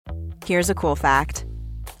Here's a cool fact.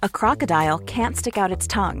 A crocodile can't stick out its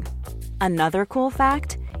tongue. Another cool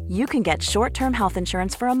fact, you can get short-term health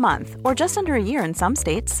insurance for a month or just under a year in some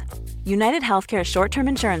states. United Healthcare short-term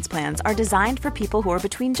insurance plans are designed for people who are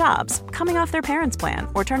between jobs, coming off their parents' plan,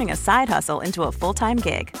 or turning a side hustle into a full-time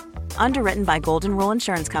gig. Underwritten by Golden Rule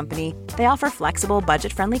Insurance Company, they offer flexible,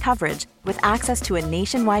 budget-friendly coverage with access to a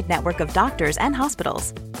nationwide network of doctors and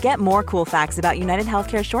hospitals. Get more cool facts about United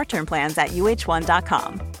Healthcare short-term plans at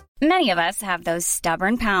uh1.com. Many of us have those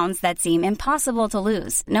stubborn pounds that seem impossible to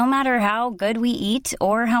lose, no matter how good we eat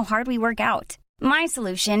or how hard we work out. My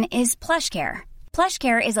solution is PlushCare.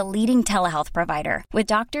 PlushCare is a leading telehealth provider with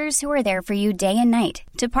doctors who are there for you day and night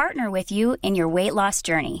to partner with you in your weight loss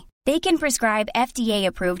journey. They can prescribe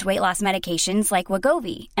FDA-approved weight loss medications like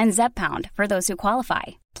Wegovy and Zepbound for those who qualify.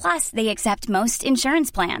 Plus, they accept most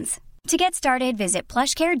insurance plans. To get started, visit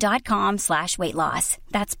plushcare.com/weightloss.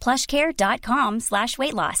 That's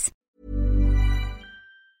plushcare.com/weightloss.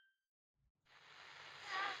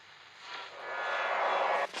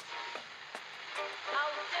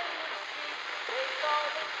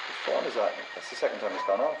 Which phone is that? That's the second time it's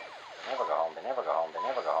gone off. They never go home,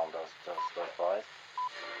 those boys.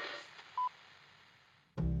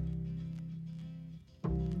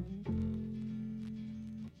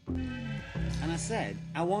 And I said,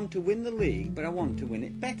 I want to win the league, but I want to win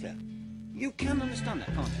it better. You can understand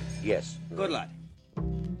that, can't you? Yes. Good lad.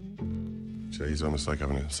 So he's almost like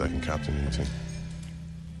having a second captain in the team.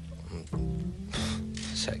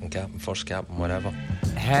 Second captain, first captain, whatever.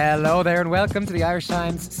 Hello there and welcome to the Irish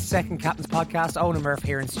Times Second Captain's Podcast. Owen and Murph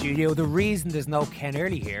here in studio. The reason there's no Ken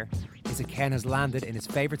Early here is that Ken has landed in his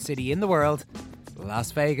favourite city in the world,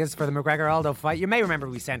 Las Vegas, for the Mcgregor-Aldo fight. You may remember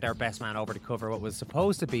we sent our best man over to cover what was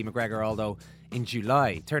supposed to be McGregor-Aldo in July.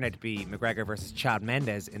 It turned out to be McGregor versus Chad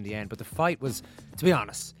Mendes in the end, but the fight was, to be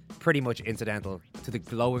honest, pretty much incidental to the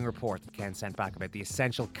glowing report that Ken sent back about the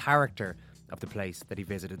essential character of the place that he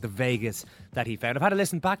visited, the Vegas that he found. I've had a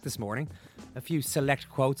listen back this morning, a few select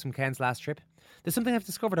quotes from Ken's last trip. There's something I've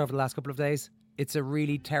discovered over the last couple of days. It's a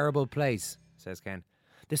really terrible place, says Ken.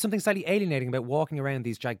 There's something slightly alienating about walking around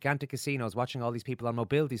these gigantic casinos, watching all these people on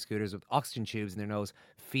mobility scooters with oxygen tubes in their nose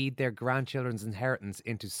feed their grandchildren's inheritance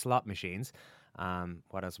into slot machines.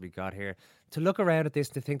 What else have we got here? To look around at this,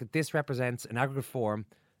 to think that this represents an aggregate form,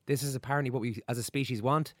 this is apparently what we as a species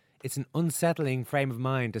want. It's an unsettling frame of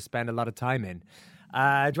mind to spend a lot of time in.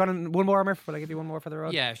 Do you want one more, Murph? Will I give you one more for the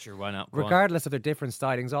road? Yeah, sure, why not? Regardless of their different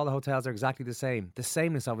stylings, all the hotels are exactly the same. The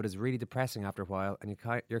sameness of it is really depressing after a while, and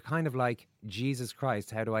you're kind of like, Jesus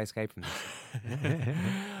Christ, how do I escape from this?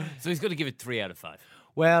 So he's going to give it 3 out of 5.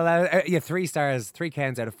 Well, 3 stars, 3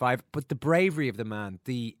 Kens out of 5. But the bravery of the man,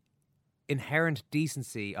 the inherent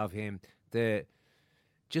decency of him, the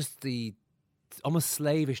almost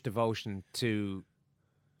slavish devotion to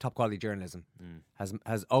top quality journalism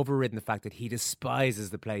has overridden the fact that he despises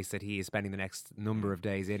the place that he is spending the next number of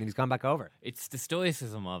days in, and he's gone back over. It's the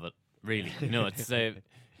stoicism of it, really. It's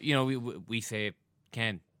we say,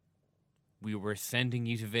 Ken, we were sending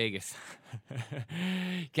you to Vegas.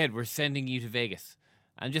 Ken, we're sending you to Vegas,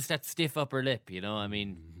 and just that stiff upper lip. I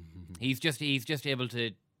mean, he's just able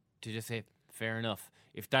to just say, fair enough.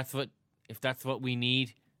 If that's what we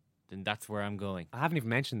need, then that's where I'm going. I haven't even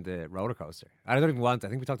mentioned the roller coaster. I don't even want to. I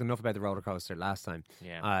think we talked enough about the roller coaster last time.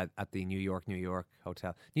 Yeah. At the New York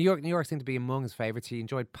hotel. New York seemed to be among his favourites. He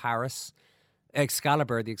enjoyed Paris.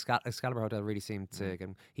 Excalibur, the Excalibur Hotel really seemed to get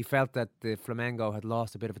him. He felt that the Flamengo had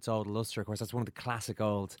lost a bit of its old luster. Of course, that's one of the classic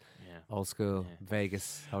old school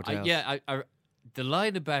Vegas hotels. The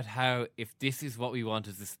line about how if this is what we want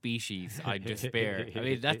as a species, I despair. I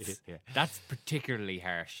mean, that's particularly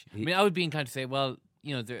harsh. I mean, I would be inclined to say, well,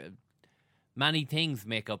 many things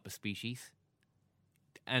make up a species,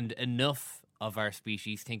 and enough of our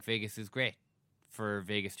species think Vegas is great for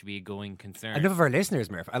Vegas to be a going concern. Enough of our listeners,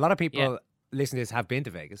 Murph. A lot of people listening to this have been to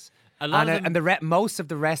Vegas. Most of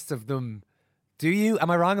the rest of them. Do you? Am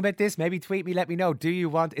I wrong about this? Maybe tweet me, let me know. Do you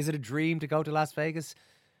want? Is it a dream to go to Las Vegas?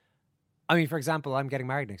 I mean, for example, I'm getting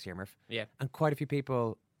married next year, Murph. Yeah. And quite a few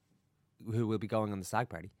people who will be going on the stag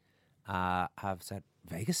party have said,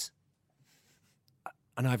 Vegas?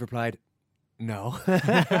 And I've replied, no.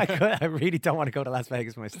 I really don't want to go to Las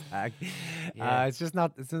Vegas for my stag. It's just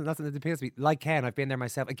not something that appeals to me. Like Ken, I've been there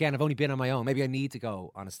myself. Again, I've only been on my own. Maybe I need to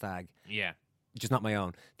go on a stag. Yeah. Just not my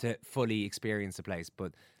own, to fully experience the place.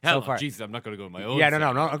 But hell, so far, Jesus, I'm not going to go on my own. Yeah, no,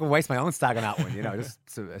 I'm not going to waste my own stag on that one. Just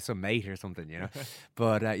some mate or something.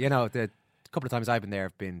 But the couple of times I've been there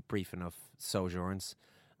have been brief enough sojourns.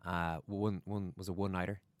 One was a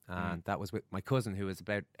one-nighter, and that was with my cousin who was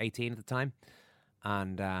about 18 at the time,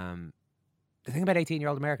 and the thing about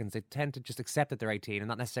 18-year-old Americans, they tend to just accept that they're 18 and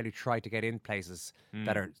not necessarily try to get in places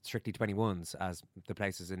that are strictly 21s, as the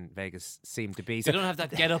places in Vegas seem to be. So they don't have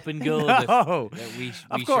that get up and go. No, that we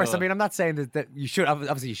of course. show. I mean, I'm not saying that you should.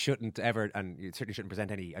 Obviously, you shouldn't ever, and you certainly shouldn't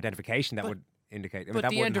present any identification that would indicate. But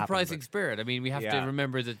that the enterprising spirit. I mean, we have to Yeah.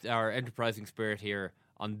 remember that our enterprising spirit here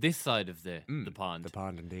on this side of the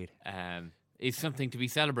pond, indeed, is something to be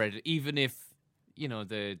celebrated, even if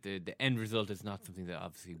the end result is not something that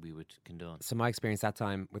obviously we would condone. So my experience that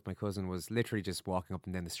time with my cousin was literally just walking up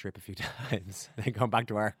and down the strip a few times, then going back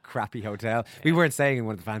to our crappy hotel. Yeah. We weren't staying in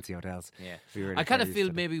one of the fancy hotels. Yeah, we were. I kind of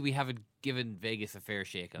feel maybe we haven't given Vegas a fair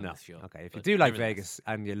shake on this show. Okay, if you do like Vegas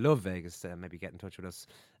and you love Vegas, maybe get in touch with us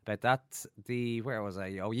about that. Where was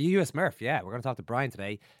I? Oh, US Murph. Yeah, we're going to talk to Brian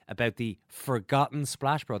today about the forgotten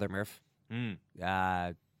Splash Brother Murph.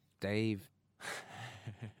 Dave.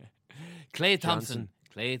 Clay Thompson.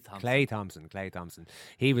 Clay Thompson.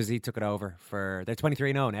 He took it over they're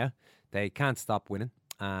 23-0 now. They can't stop winning.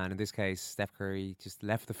 And in this case, Steph Curry just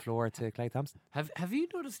left the floor to Clay Thompson. Have you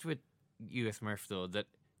noticed with US Murph though that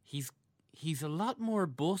he's a lot more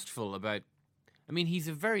boastful about, I mean, he's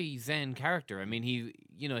a very zen character. I mean, he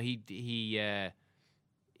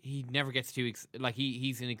never gets too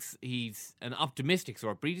he's an optimistic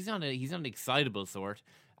sort, but he's not an excitable sort,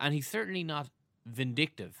 and he's certainly not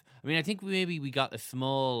vindictive. I mean, I think maybe we got a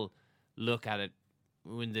small look at it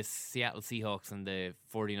when the Seattle Seahawks and the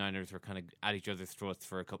 49ers were kind of at each other's throats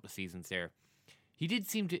for a couple of seasons there. He did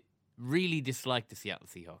seem to really dislike the Seattle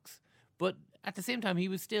Seahawks, but at the same time, he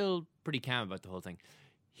was still pretty calm about the whole thing.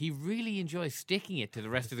 He really enjoys sticking it to the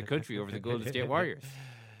rest of the country over the Golden State Warriors.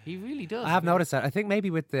 He really does. I have noticed that. I think maybe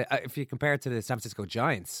with if you compare it to the San Francisco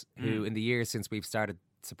Giants, who in the years since we've started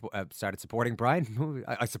supporting Brian,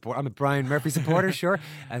 I'm a Brian Murphy supporter, sure.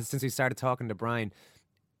 And since we started talking to Brian,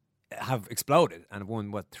 have exploded and have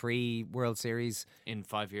won 3 World Series in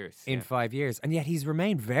 5 years. And yet he's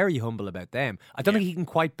remained very humble about them. I don't think he can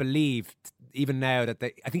quite believe even now that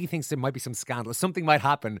I think he thinks there might be some scandal. Something might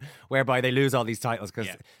happen whereby they lose all these titles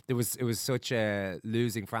because it was such a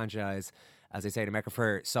losing franchise, as they say in America,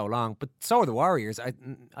 for so long. But so are the Warriors. I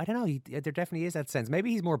don't know. There definitely is that sense.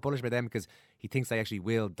 Maybe he's more bullish about them because he thinks they actually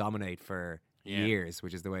will dominate for years,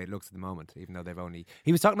 which is the way it looks at the moment, even though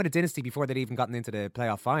he was talking about a dynasty before they'd even gotten into the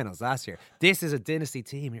playoff finals last year. This is a dynasty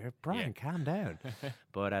team. Brian, calm down.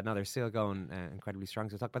 But no, they're still going incredibly strong.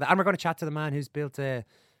 So we'll talk about that. And we're going to chat to the man who's built a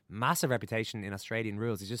massive reputation in Australian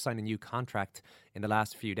rules. He's just signed a new contract in the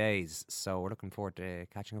last few days. So we're looking forward to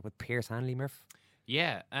catching up with Pearce Hanley, Murph.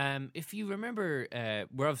 Yeah, if you remember,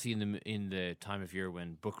 we're obviously in the time of year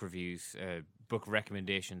when book reviews, book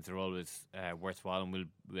recommendations are always worthwhile, and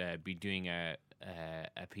we'll be doing a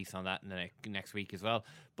piece on that in the next week as well.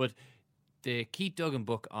 But the Keith Duggan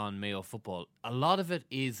book on Mayo football, a lot of it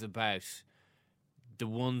is about the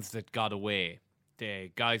ones that got away,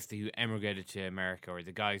 the guys who emigrated to America, or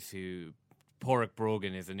the guys who... Porrick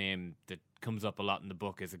Brogan is a name that comes up a lot in the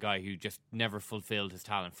book as a guy who just never fulfilled his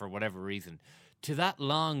talent for whatever reason. To that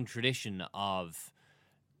long tradition of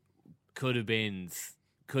could have been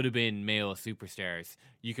Mayo superstars,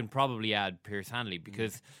 you can probably add Pearce Hanley,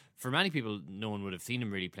 because for many people, no one would have seen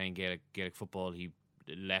him really playing Gaelic football. He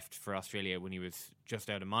left for Australia when he was just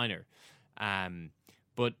out of minor.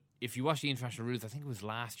 But if you watch the international rules, I think it was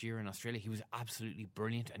last year in Australia, he was absolutely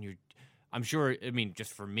brilliant, and I'm sure, I mean,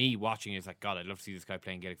 just for me watching, it's like, God, I'd love to see this guy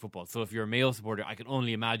playing Gaelic football. So if you're a Mayo supporter, I can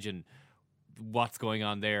only imagine what's going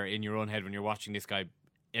on there in your own head when you're watching this guy,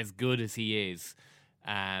 as good as he is,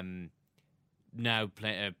 now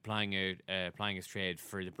plying his trade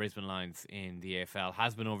for the Brisbane Lions in the AFL.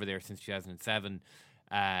 Has been over there since 2007.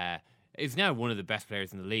 Is now one of the best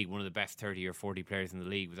players in the league, one of the best 30 or 40 players in the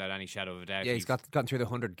league, without any shadow of a doubt. Yeah, he's gotten through the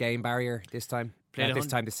 100-game barrier this time.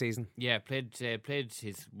 This season. Yeah, played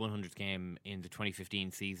his 100th game in the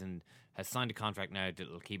 2015 season. Has signed a contract now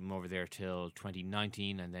that will keep him over there till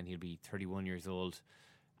 2019, and then he'll be 31 years old.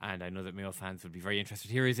 And I know that Mayo fans would be very interested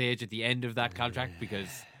to hear his age at the end of that contract, because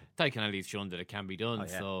Ty Kennelly has shown that it can be done.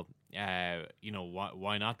 So,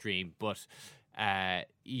 why not dream? But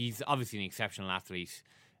he's obviously an exceptional athlete.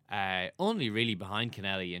 Only really behind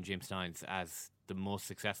Kennelly and Jim Steins as the most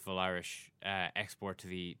successful Irish export to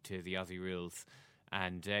the Aussie rules.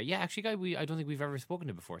 And actually, guy, I don't think we've ever spoken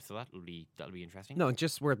to before, so that'll be interesting. No, and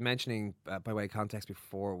just worth mentioning by way of context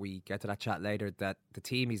before we get to that chat later, that the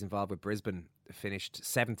team he's involved with, Brisbane, finished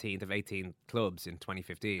 17th of 18 clubs in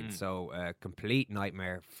 2015. So a complete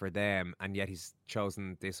nightmare for them. And yet he's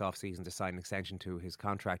chosen this off-season to sign an extension to his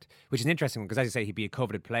contract, which is interesting because, as you say, he'd be a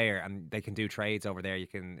coveted player and they can do trades over there.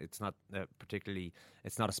 It's not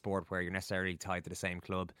it's not a sport where you're necessarily tied to the same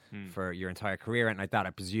club for your entire career. And like that, I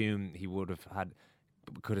presume he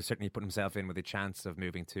could have certainly put himself in with a chance of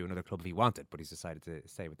moving to another club if he wanted, but he's decided to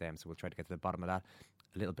stay with them. So we'll try to get to the bottom of that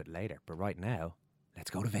a little bit later. But right now, let's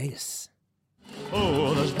go to Vegas.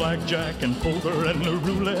 Oh, there's blackjack and poker and the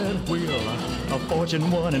roulette wheel. A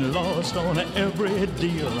fortune won and lost on every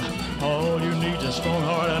deal. All you need is a strong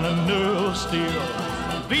heart and a nerve of steel.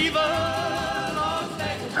 Viva Las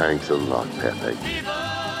Vegas! Thanks a lot, Pepe. Viva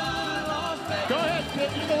Las Vegas! Go ahead,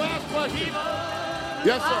 kid. You go ask questions.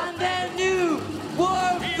 Yes, sir. And their new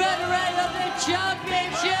World Federator of the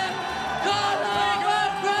Championship, McGregor!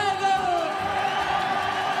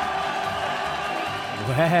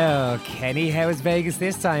 Well, Kenny, how is Vegas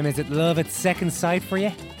this time? Is it love at second sight for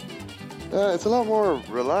you? It's a lot more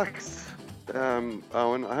relaxed,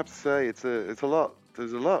 Owen. I have to say, it's a lot.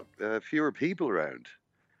 There's a lot fewer people around.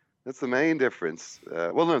 That's the main difference.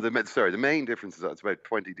 The main difference is that it's about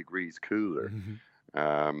 20 degrees cooler.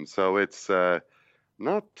 So it's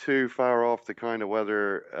not too far off the kind of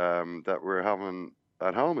weather that we're having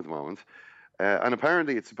at home at the moment. And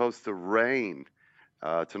apparently it's supposed to rain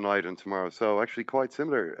tonight and tomorrow. So actually quite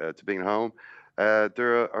similar to being home.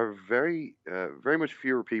 There are very much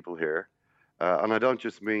fewer people here. And I don't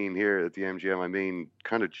just mean here at the MGM, I mean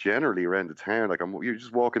kind of generally around the town. Like you're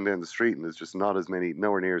just walking down the street and there's just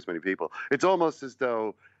nowhere near as many people. It's almost as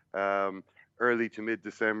though early to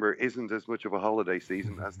mid-December isn't as much of a holiday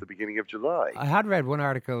season as the beginning of July. I had read one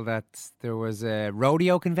article that there was a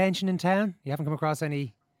rodeo convention in town. You haven't come across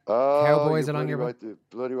any cowboys along your way?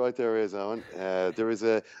 Bloody right there is, Owen. There is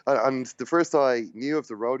and the first I knew of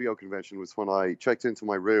the rodeo convention was when I checked into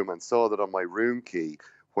my room and saw that on my room key,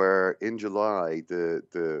 where in July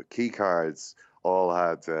the key cards all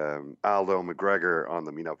had Aldo Mcgregor on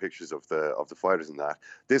them, pictures of the fighters and that.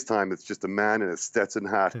 This time it's just a man in a Stetson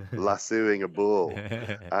hat lassoing a bull,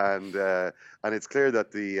 and it's clear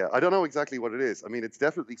that I don't know exactly what it is. I mean, it's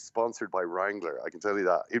definitely sponsored by Wrangler. I can tell you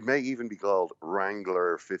that. It may even be called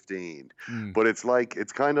Wrangler 15, but it's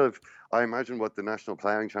kind of. I imagine what the National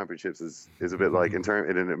Ploughing Championships is a bit like in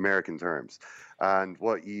American terms, and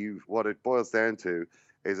what it boils down to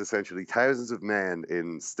is essentially thousands of men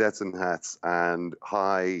in Stetson hats and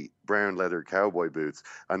high brown leather cowboy boots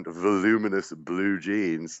and voluminous blue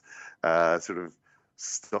jeans, sort of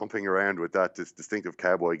stomping around with that distinctive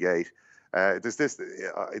cowboy gait.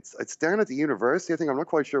 It's down at the university, I think. I'm not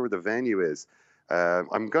quite sure where the venue is.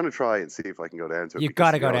 I'm going to try and see if I can go down to it. You've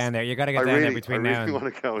got to go down there. You've got to get down there between now and... I really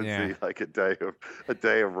want to go and see like a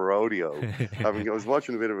day of rodeo. I was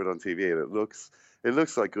watching a bit of it on TV and it looks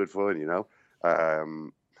like good fun,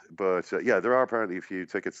 But there are apparently a few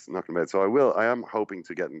tickets knocking about. So I am hoping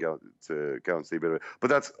to go and see a bit of it. But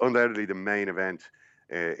that's undoubtedly the main event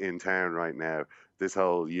in town right now. This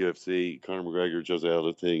whole UFC, Conor McGregor, Jose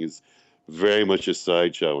Aldo thing is very much a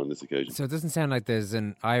sideshow on this occasion. So it doesn't sound like there's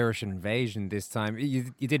an Irish invasion this time.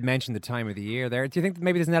 You did mention the time of the year there. Do you think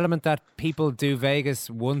maybe there's an element that people do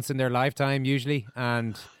Vegas once in their lifetime usually,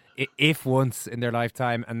 and if once in their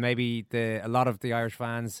lifetime, and maybe a lot of the Irish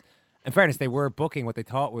fans, in fairness, they were booking what they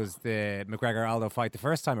thought was the McGregor-Aldo fight the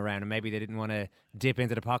first time around, and maybe they didn't want to dip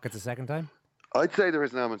into the pockets a second time? I'd say there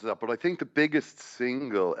is an element to that, but I think the biggest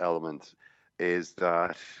single element is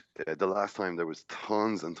that the last time there was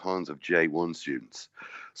tons and tons of J1 students.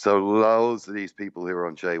 So loads of these people who are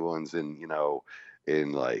on J1s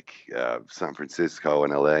in like San Francisco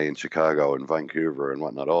and LA and Chicago and Vancouver and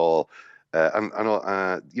whatnot,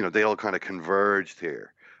 they all kind of converged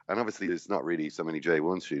here. And obviously there's not really so many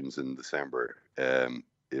J1 students in December,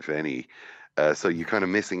 if any. So you're kind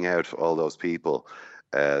of missing out all those people.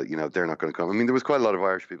 They're not going to come. I mean, there was quite a lot of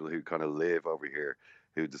Irish people who kind of live over here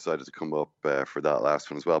who decided to come up for that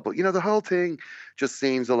last one as well. But, the whole thing just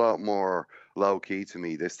seems a lot more low-key to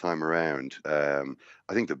me this time around. I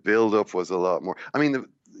think the build-up was a lot more... I mean,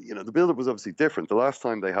 the build-up was obviously different. The last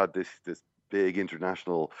time they had this big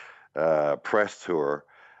international press tour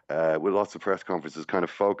with lots of press conferences kind of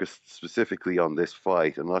focused specifically on this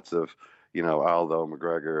fight and lots of, Aldo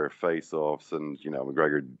McGregor face-offs and,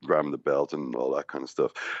 McGregor grabbing the belt and all that kind of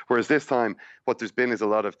stuff. Whereas this time, what there's been is a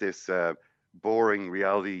lot of this... boring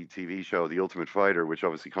reality TV show, The Ultimate Fighter, which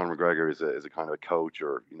obviously Conor McGregor is a kind of a coach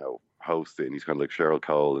or host in. He's kind of like Cheryl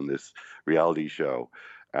Cole in this reality show,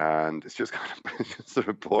 and it's just kind of sort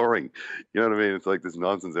of boring. You know what I mean? It's like this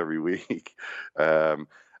nonsense every week,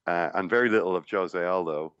 and very little of Jose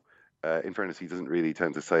Aldo. In fairness, he doesn't really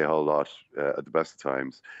tend to say a whole lot at the best of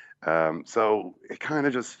times. So it kind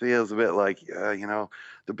of just feels a bit like, the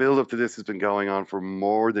build up to this has been going on for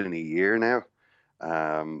more than a year now.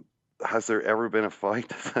 Has there ever been a fight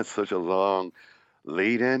that's had such a long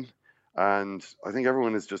lead in? And I think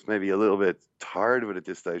everyone is just maybe a little bit tired of it at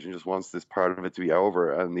this stage and just wants this part of it to be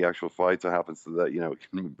over and the actual fight to happen so that, we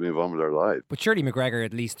can move on with our lives. But surely Mcgregor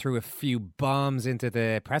at least threw a few bombs into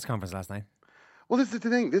the press conference last night. Well, this is the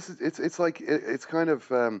thing. It's kind of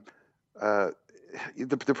the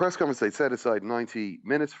press conference. They set aside 90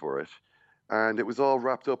 minutes for it, and it was all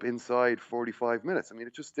wrapped up inside 45 minutes. I mean,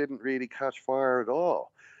 it just didn't really catch fire at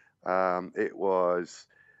all. It was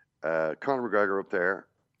Conor McGregor up there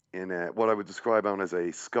in what I would describe on as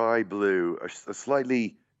a sky blue, a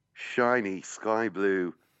slightly shiny sky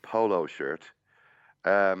blue polo shirt.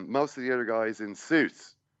 Most of the other guys in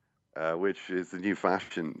suits. Which is the new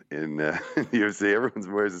fashion in the UFC. Everyone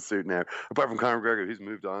wears a suit now, apart from Conor McGregor, who's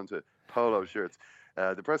moved on to polo shirts.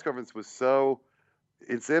 The press conference was so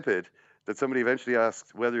insipid that somebody eventually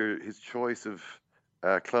asked whether his choice of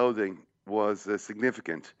clothing was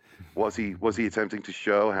significant. Was he attempting to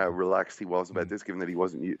show how relaxed he was about this, given that he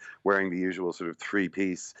wasn't wearing the usual sort of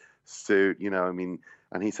three-piece suit? And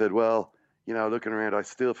he said, "Well, looking around, I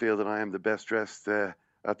still feel that I am the best dressed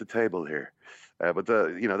at the table here." But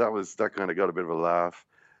that kind of got a bit of a laugh,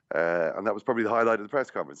 and that was probably the highlight of the press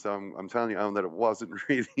conference. So I'm telling you, Owen, that it wasn't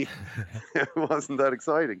really, it wasn't that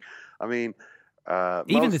exciting. I mean,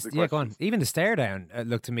 even the stare down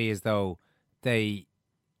looked to me as though they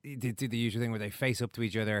do the usual thing where they face up to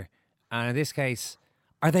each other, and in this case,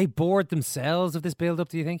 are they bored themselves of this build up?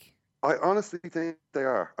 Do you think? I honestly think they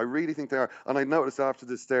are. I really think they are. And I noticed after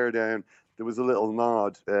the stare down, there was a little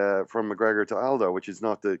nod from McGregor to Aldo, which is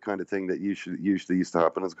not the kind of thing that usually used to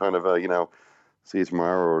happen. It's kind of a, see you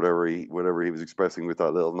tomorrow or whatever he was expressing with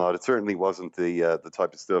that little nod. It certainly wasn't the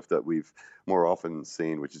type of stuff that we've more often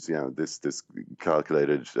seen, which is, this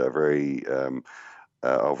calculated, very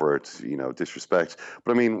overt, disrespect.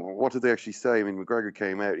 But I mean, what did they actually say? I mean, McGregor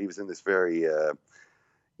came out. He was in this very, the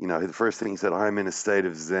first thing he said, "I'm in a state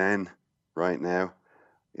of zen right now."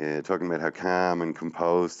 Talking about how calm and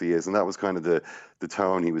composed he is, and that was kind of the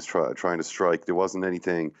tone he was trying to strike. There wasn't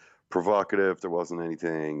anything provocative, there wasn't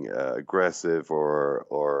anything aggressive or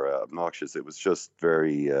obnoxious. It was just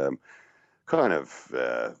very kind of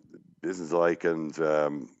businesslike and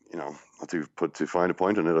not to find a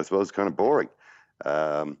point on it, I suppose, kind of boring.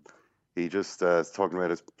 He just is talking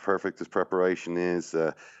about as perfect as preparation is.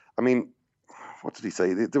 I mean, what did he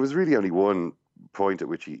say? There was really only one point at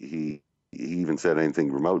which he even said anything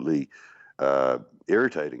remotely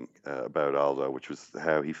irritating about Aldo, which was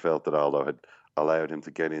how he felt that Aldo had allowed him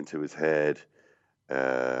to get into his head,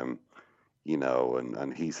 and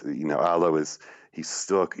he's, Aldo he's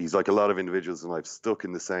stuck. He's like a lot of individuals in life, stuck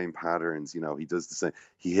in the same patterns. He does the same,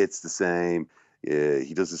 he hits the same,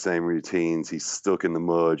 he does the same routines. He's stuck in the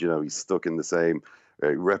mud. He's stuck in the same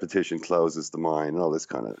repetition closes the mind, and all this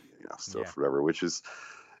kind of stuff, whatever. Which is.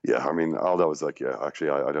 Yeah, I mean, Aldo was like, yeah, actually,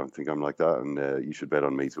 I don't think I'm like that, and you should bet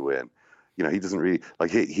on me to win. He doesn't really like.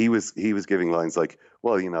 He was giving lines like,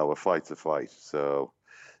 well, a fight's a fight. So,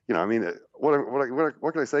 I mean,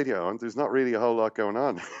 what can I say to you, Owen? There's not really a whole lot going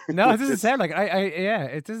on. No, it doesn't sound like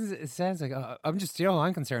it doesn't. It sounds like I'm just. What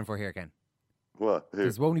I'm concerned for here, Ken. What? Who?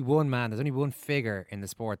 There's only one man. There's only one figure in the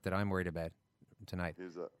sport that I'm worried about tonight.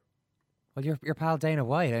 Who's that? Well, your pal Dana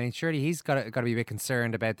White. I mean, surely he's got to be a bit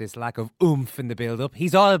concerned about this lack of oomph in the build-up.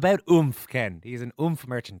 He's all about oomph, Ken. He's an oomph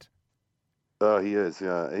merchant. Oh, he is.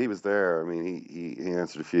 Yeah, he was there. I mean, he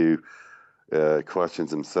answered a few questions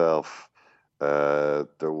himself. There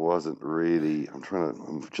wasn't really.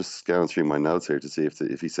 I'm just scanning through my notes here to see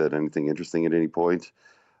if he said anything interesting at any point.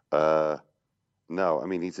 No, I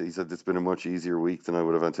mean, he said it's been a much easier week than I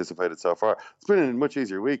would have anticipated so far. It's been a much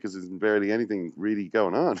easier week because there's been barely anything really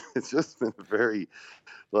going on. It's just been very,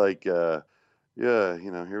 here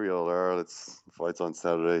we all are. Let's fights on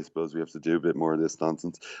Saturday. I suppose we have to do a bit more of this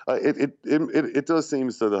nonsense. It does seem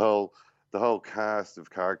as though the whole cast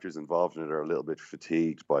of characters involved in it are a little bit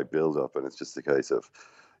fatigued by build-up, and it's just a case of,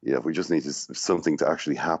 we just need something to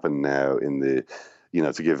actually happen now in the.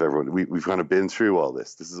 To give everyone, we've kind of been through all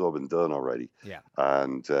this. This has all been done already. Yeah.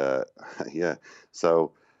 And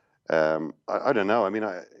so I don't know. I mean,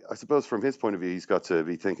 I suppose from his point of view, he's got to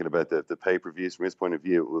be thinking about the pay-per-views. From his point of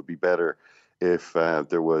view, it would be better if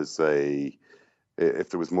there was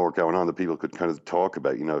more going on that people could kind of talk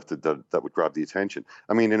about. If that would grab the attention.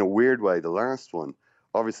 I mean, in a weird way, the last one,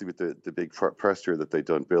 obviously with the big press tour that they'd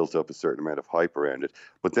done, built up a certain amount of hype around it.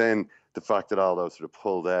 But then the fact that Aldo sort of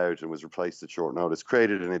pulled out and was replaced at short notice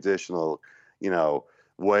created an additional,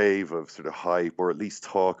 wave of sort of hype, or at least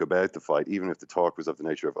talk about the fight, even if the talk was of the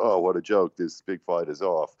nature of, oh, what a joke, this big fight is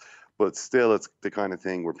off. But still, it's the kind of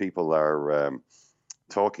thing where people are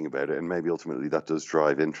talking about it, and maybe ultimately that does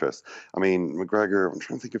drive interest. I mean, McGregor, I'm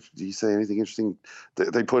trying to think of, did he say anything interesting?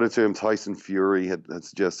 They put it to him, Tyson Fury had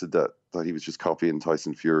suggested that he was just copying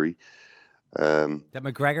Tyson Fury. That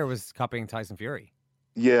McGregor was copying Tyson Fury?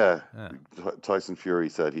 Yeah. Tyson Fury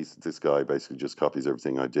said this guy basically just copies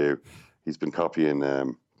everything I do. He's been copying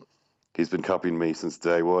me since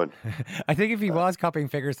day one. I think if he was copying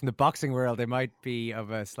figures from the boxing world, they might be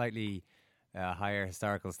of a slightly higher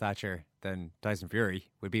historical stature than Tyson Fury,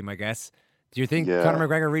 would be my guess. Do you think Conor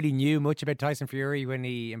McGregor really knew much about Tyson Fury when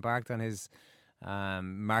he embarked on his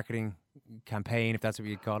marketing campaign, if that's what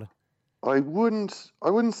you'd call it? I wouldn't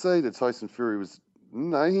say that Tyson Fury was.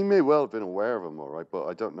 No, he may well have been aware of him, all right, but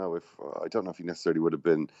I don't know if he necessarily would have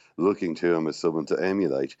been looking to him as someone to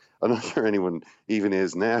emulate. I'm not sure anyone even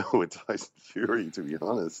is now with Tyson Fury, to be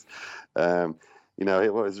honest.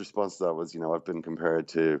 His response to that was, I've been compared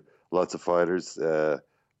to lots of fighters, Chael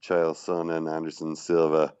Sonnen, Anderson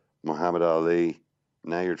Silva, Muhammad Ali.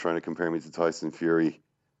 Now you're trying to compare me to Tyson Fury.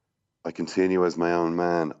 I continue as my own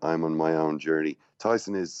man. I'm on my own journey.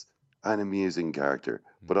 Tyson is an amusing character,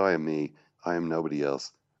 but I am me. I am nobody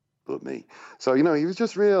else but me. So, he was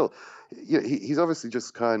just real. He's obviously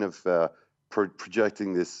just kind of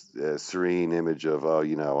projecting this serene image of,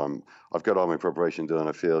 I've got all my preparation done.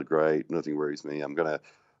 I feel great. Nothing worries me. I'm going to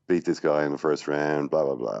beat this guy in the first round, blah,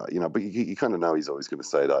 blah, blah. But you kind of know he's always going to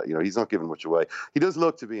say that. He's not giving much away. He does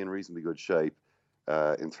look to be in reasonably good shape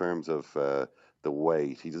in terms of the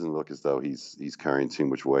weight. He doesn't look as though he's carrying too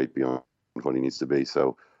much weight beyond what he needs to be.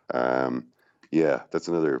 So, yeah, that's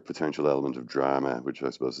another potential element of drama, which I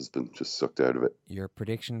suppose has been just sucked out of it. Your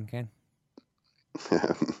prediction, Ken?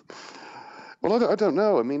 Well, I don't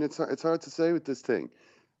know. I mean, it's hard to say with this thing.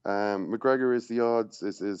 McGregor is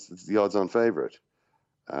the odds-on favourite.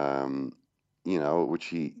 Which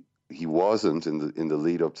he wasn't in the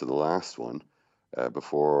lead up to the last one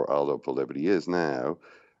before Aldo pulled out, but he is now.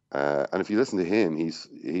 And if you listen to him,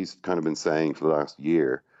 he's kind of been saying for the last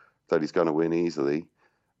year that he's going to win easily.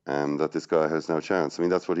 And that this guy has no chance. I mean,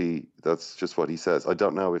 that's just what he says. I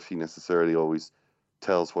don't know if he necessarily always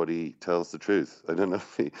tells the truth. I don't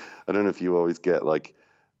know if you always get like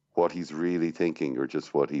what he's really thinking or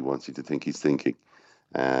just what he wants you to think he's thinking.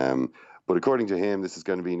 But according to him, this is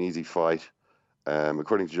going to be an easy fight.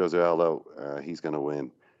 According to Jose Aldo, he's going to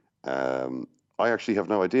win. I actually have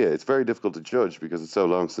no idea. It's very difficult to judge because it's so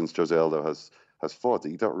long since Jose Aldo has fought that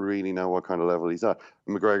you don't really know what kind of level he's at.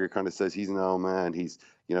 McGregor kind of says he's an old man. He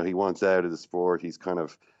wants out of the sport. He's kind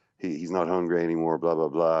of, he's not hungry anymore, blah, blah,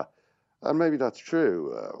 blah. And maybe that's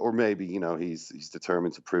true. Or maybe, he's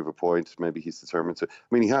determined to prove a point. Maybe he's determined to,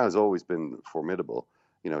 he has always been formidable.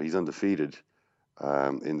 He's undefeated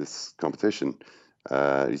in this competition.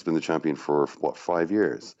 He's been the champion for, 5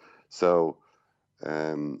 years? So,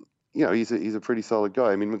 he's a pretty solid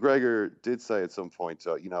guy. I mean, McGregor did say at some point,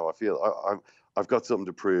 I feel I've got something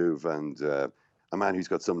to prove, and a man who's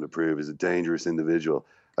got something to prove is a dangerous individual.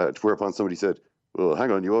 Whereupon somebody said, well, hang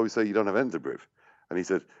on, you always say you don't have anything to prove. And he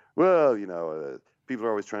said, well, people are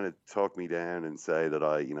always trying to talk me down and say that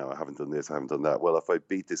I haven't done this, I haven't done that. Well, if I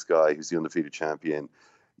beat this guy who's the undefeated champion,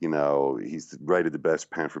 he's rated the best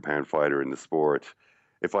pound-for-pound fighter in the sport.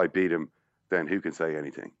 If I beat him, then who can say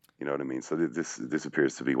anything? You know what I mean? So this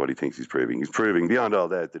appears to be what he thinks he's proving. He's proving beyond all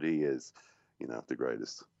doubt that he is, the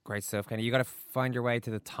greatest. Great stuff, Kenny. You got to find your way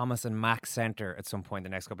to the Thomas and Mack Centre at some point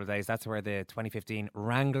in the next couple of days. That's where the 2015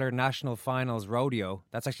 Wrangler National Finals Rodeo.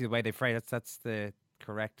 That's actually the way they phrase it. That's the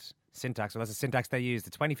correct syntax. So that's the syntax they use.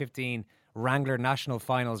 The 2015 Wrangler National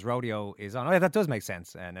Finals Rodeo is on. Oh, yeah, that does make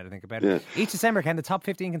sense now that I think about it. Each December, Ken, the top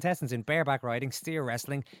 15 contestants in bareback riding, steer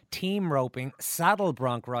wrestling, team roping, saddle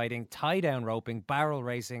bronc riding, tie-down roping, barrel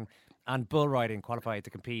racing and bull riding qualify to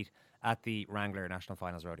compete at the Wrangler National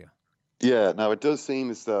Finals Rodeo. Yeah, now it does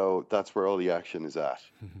seem as though that's where all the action is at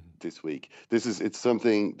this week. It's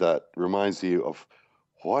something that reminds you of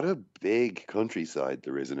what a big countryside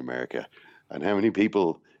there is in America, and how many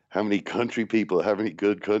country people, how many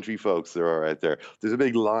good country folks there are out there. There's a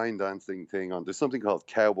big line dancing thing on. There's something called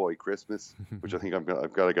Cowboy Christmas, which I think I've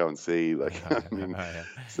got to go and see.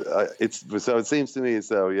 So it seems to me as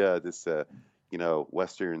though this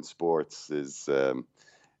Western sports is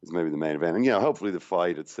maybe the main event, and hopefully the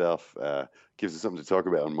fight itself gives us something to talk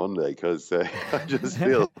about on Monday, because I just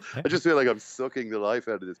feel like I'm sucking the life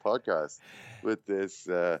out of this podcast with this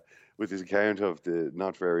with his account of the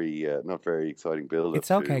not very exciting build. It's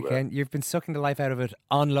okay, Ken. You've been sucking the life out of it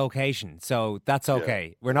on location, so that's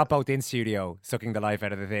okay. We're not both in studio sucking the life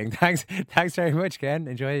out of the thing. Thanks very much, Ken.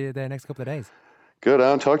 Enjoy the next couple of days. Good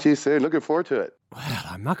on. Talk to you soon. Looking forward to it. Well,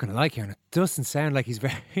 I'm not going to lie, Kieran. It doesn't sound like he's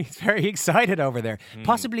very excited over there.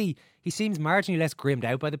 Possibly he seems marginally less grimmed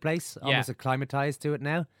out by the place, almost acclimatized to it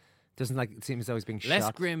now. Doesn't like it seems as though he's being less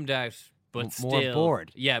shot. grimmed out, but more still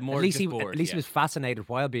bored. Yeah, more at least bored. At least he was fascinated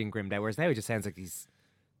while being grimmed out, whereas now he just sounds like he's.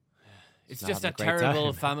 It's just a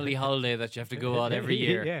terrible family holiday that you have to go on every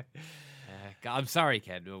year. Yeah. I'm sorry,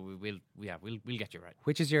 Ken. We'll get you right.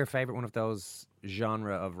 Which is your favourite one of those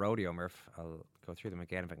genre of rodeo, Murph? I'll go through them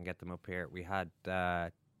again if I can get them up here. We had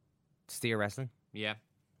steer wrestling. Yeah.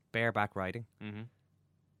 Bareback riding. Mm-hmm.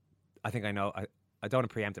 I think I know. I don't want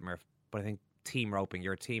to preempt it, Murph, but I think team roping.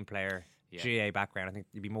 You're a team player. GA background. I think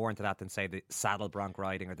you'd be more into that than say the saddle bronc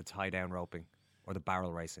riding or the tie down roping or the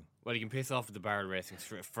barrel racing. Well, you can piss off with the barrel racing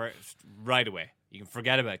right away. You can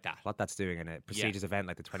forget about that. What that's doing in a prestigious event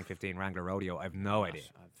like the 2015 Wrangler Rodeo, I've no idea.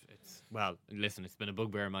 Well, listen, it's been a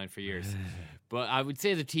bugbear of mine for years, but I would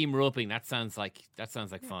say the team roping. That sounds like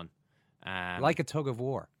fun. Like a tug of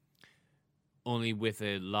war, only with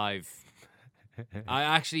a live. I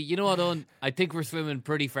actually, you know what, Owen? I think we're swimming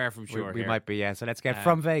pretty far from shore. We might be, yeah. So let's get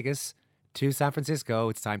from Vegas to San Francisco.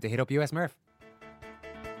 It's time to hit up US Murph.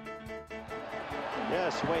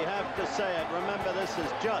 Yes, we have to say it. Remember, this is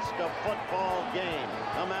just a football game,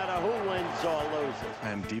 no matter who wins or loses. I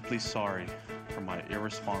am deeply sorry for my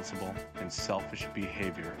irresponsible and selfish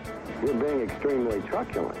behavior. You're being extremely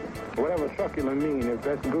truculent. Whatever truculent means, if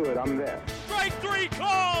that's good, I'm there. Strike three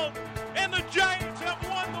called, and the Giants have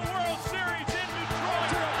won the World Series in Detroit.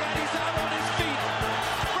 He's out on his feet.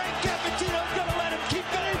 Frank Cappuccino's going to let him keep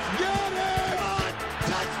going. Get it! Gone!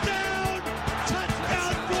 Touchdown!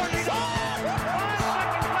 Touchdown, 49! 5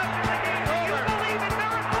 seconds left in the game. Do you believe in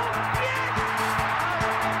miracles? Yes!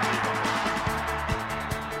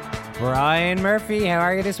 Brian Murphy, how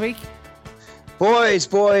are you this week?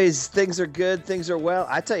 Boys, things are good. Things are well.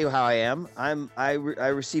 I tell you how I am. I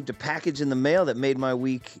received a package in the mail that made my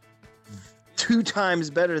week 2 times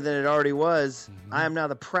better than it already was. Mm-hmm. I am now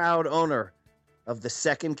the proud owner of the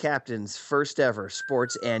Second Captain's first ever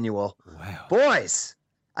sports annual. Wow. Boys,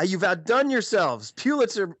 you've outdone yourselves.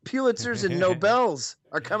 Pulitzers and Nobels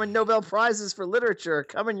are coming. Nobel Prizes for literature are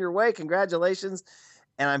coming your way. Congratulations.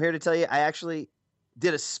 And I'm here to tell you, I actually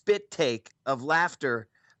did a spit take of laughter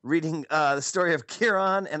reading the story of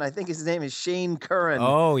Kieran, and I think his name is Shane Curran.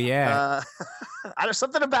 Oh, yeah.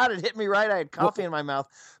 Something about it hit me right. I had coffee in my mouth.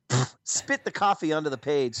 Spit the coffee onto the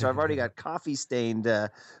page. So I've already got coffee-stained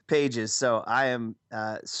pages. So I am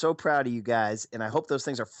so proud of you guys, and I hope those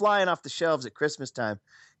things are flying off the shelves at Christmas time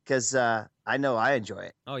because I know I enjoy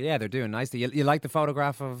it. Oh, yeah, they're doing nicely. You like the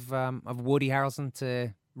photograph of Woody Harrelson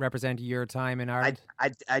to represent your time in Ireland?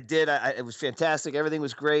 I did. It was fantastic. Everything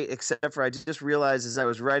was great, except for I just realized as I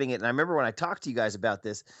was writing it, and I remember when I talked to you guys about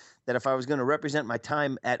this, that if I was going to represent my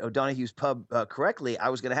time at O'Donoghue's Pub correctly, I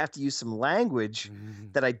was going to have to use some language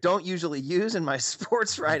that I don't usually use in my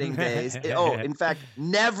sports writing days. In fact,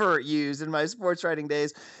 never used in my sports writing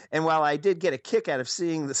days. And while I did get a kick out of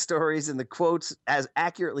seeing the stories and the quotes as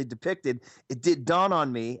accurately depicted, it did dawn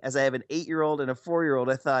on me, as I have an 8-year-old and a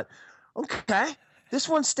 4-year-old, I thought, okay, this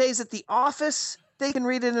one stays at the office. They can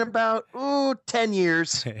read it in about 10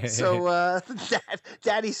 years. So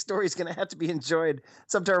Daddy's story is going to have to be enjoyed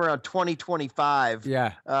sometime around 2025.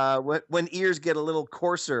 Yeah. When ears get a little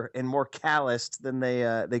coarser and more calloused than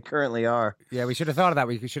they currently are. Yeah, we should have thought of that.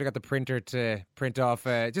 We should have got the printer to print off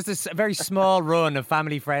just a very small run of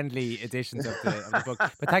family-friendly editions of the book.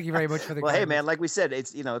 But thank you very much for the. Well, hey man, like we said,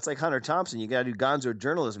 it's like Hunter Thompson. You got to do gonzo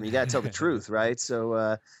journalism. You got to tell the truth, right?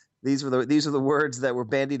 So. These were the words that were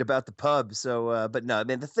bandied about the pub. So, but no,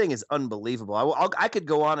 man, the thing is unbelievable. I could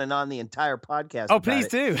go on and on the entire podcast. Oh, please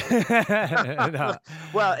do. No.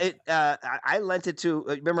 Well, I lent it to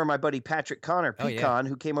remember my buddy Patrick Connor, Pecan,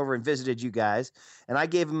 who came over and visited you guys, and I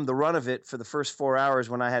gave him the run of it for the first 4 hours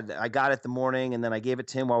when I got it the morning, and then I gave it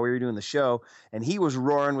to him while we were doing the show, and he was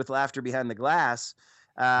roaring with laughter behind the glass.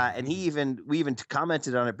 And we even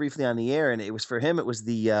commented on it briefly on the air, and it was for him. It was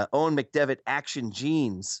the Owen McDevitt action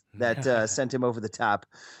jeans that sent him over the top.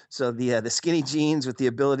 So the skinny jeans with the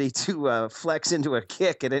ability to flex into a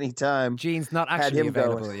kick at any time. Jeans not actually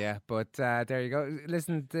available, yeah. But there you go.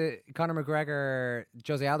 Listen, the Conor McGregor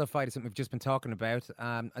Jose Aldo fight is something we've just been talking about.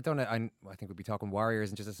 I don't know. I think we'll be talking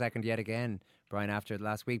Warriors in just a second yet again, Brian, after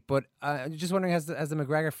last week. But just wondering, has the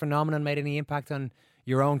McGregor phenomenon made any impact on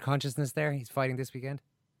your own consciousness there? He's fighting this weekend.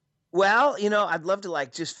 Well, I'd love to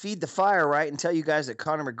just feed the fire, right, and tell you guys that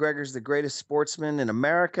Conor McGregor's the greatest sportsman in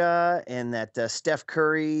America, and that Steph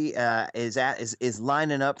Curry is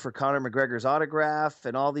lining up for Conor McGregor's autograph,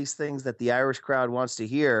 and all these things that the Irish crowd wants to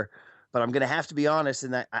hear. But I'm going to have to be honest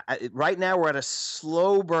in that right now we're at a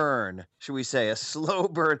slow burn. Should we say a slow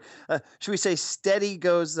burn? Should we say steady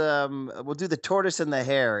goes? We'll do the tortoise and the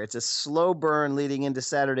hare. It's a slow burn leading into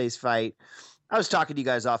Saturday's fight. I was talking to you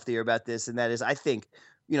guys off the air about this, and that is, I think,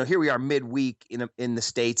 here we are midweek in the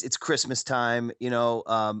States. It's Christmas time.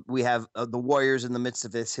 We have the Warriors in the midst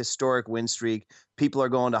of this historic win streak. People are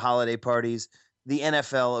going to holiday parties. The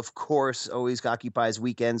NFL, of course, always occupies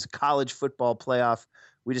weekends. College football playoff.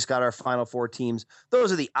 We just got our Final Four teams.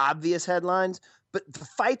 Those are the obvious headlines. But the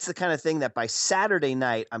fight's the kind of thing that by Saturday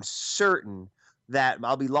night, I'm certain that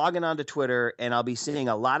I'll be logging onto Twitter and I'll be seeing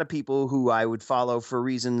a lot of people who I would follow for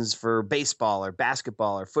reasons for baseball or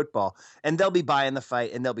basketball or football, and they'll be buying the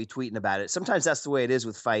fight and they'll be tweeting about it. Sometimes that's the way it is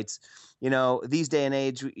with fights. These day and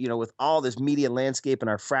age, with all this media landscape and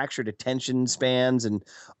our fractured attention spans and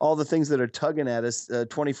all the things that are tugging at us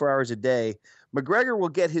 24 hours a day, McGregor will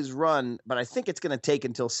get his run, but I think it's going to take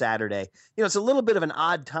until Saturday. It's a little bit of an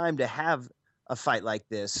odd time to have a fight like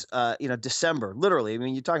this, December, literally. I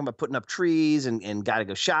mean, you're talking about putting up trees and got to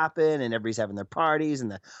go shopping, and everybody's having their parties and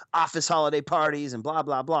the office holiday parties and blah,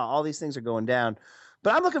 blah, blah. All these things are going down.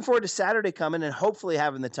 But I'm looking forward to Saturday coming and hopefully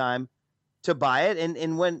having the time to buy it.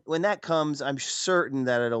 And when that comes, I'm certain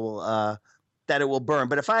that it will burn.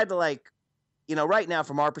 But if I had to right now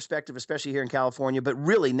from our perspective, especially here in California, but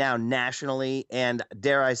really now nationally and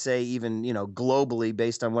dare I say even, globally,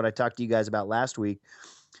 based on what I talked to you guys about last week,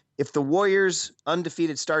 if the Warriors'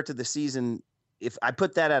 undefeated start to the season, if I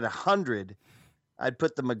put that at 100, I'd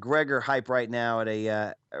put the McGregor hype right now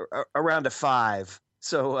at around a 5.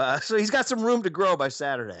 So he's got some room to grow by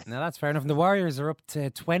Saturday. Now that's fair enough. And the Warriors are up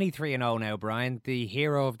to 23-0 now, Brian. The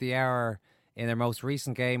hero of the hour in their most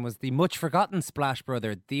recent game was the much forgotten Splash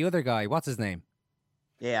brother, the other guy. What's his name?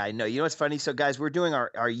 Yeah, I know. You know what's funny? So, guys, we're doing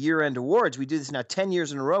our year-end awards. We do this now 10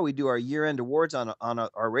 years in a row. We do our year-end awards on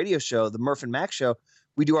our radio show, the Murph and Mac Show.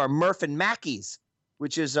 We do our Murph and Mackies,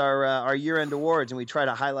 which is our year-end awards, and we try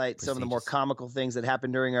to highlight some of the more comical things that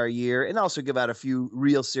happened during our year, and also give out a few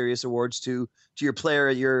real serious awards to your player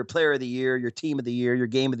of the year, your team of the year, your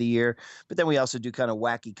game of the year. But then we also do kind of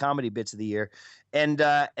wacky comedy bits of the year, and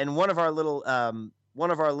one of our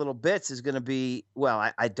little bits is going to be,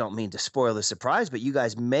 well, I don't mean to spoil the surprise, but you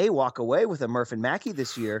guys may walk away with a Murph and Mackie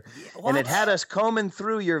this year, and it had us combing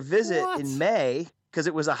through your visit in May, because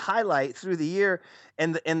it was a highlight through the year,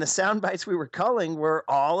 and the sound bites we were culling were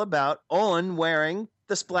all about Owen wearing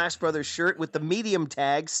the Splash Brothers shirt with the medium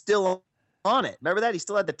tag still on it. Remember that? He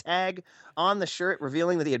still had the tag on the shirt,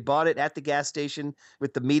 revealing that he had bought it at the gas station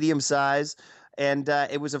with the medium size. And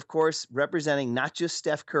it was, of course, representing not just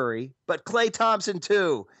Steph Curry, but Klay Thompson,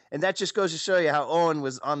 too. And that just goes to show you how Owen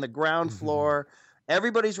was on the ground floor.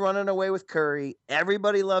 Everybody's running away with Curry.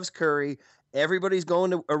 Everybody loves Curry. Everybody's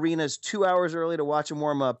going to arenas 2 hours early to watch him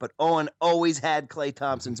warm up, but Owen always had Klay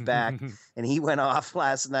Thompson's back, and he went off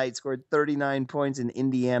last night, scored 39 points in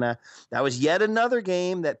Indiana. That was yet another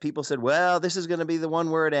game that people said, well, this is going to be the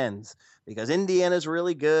one where it ends, because Indiana's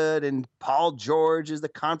really good, and Paul George is the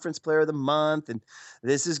conference player of the month, and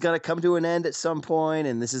this is going to come to an end at some point,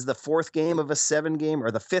 and this is the fourth game of a 7-game,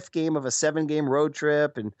 or the fifth game of a 7-game road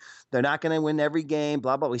trip, and they're not going to win every game,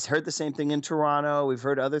 blah, blah. We've heard the same thing in Toronto. We've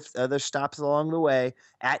heard other stops along the way,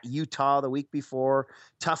 at Utah the week before,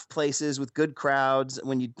 tough places with good crowds.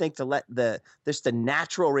 When you'd think the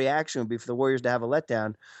natural reaction would be for the Warriors to have a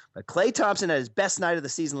letdown. But Klay Thompson at his best night of the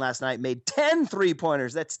season last night made 10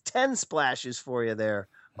 3-pointers. That's 10 splashes for you there,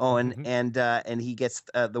 Owen. And he gets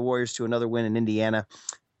the Warriors to another win in Indiana.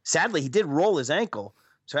 Sadly, he did roll his ankle.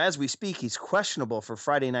 So as we speak, he's questionable for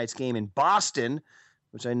Friday night's game in Boston,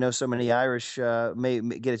 which I know so many Irish may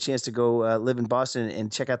get a chance to go live in Boston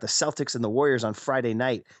and check out the Celtics and the Warriors on Friday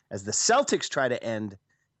night as the Celtics try to end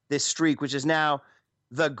this streak, which is now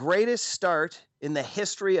the greatest start in the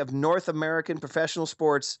history of North American professional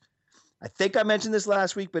sports. I think I mentioned this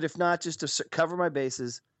last week, but if not, just to cover my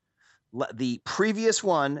bases, the previous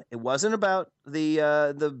one, it wasn't about the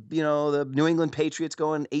New England Patriots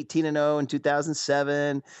going 18-0 in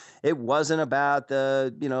 2007. It wasn't about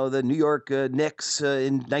the New York Knicks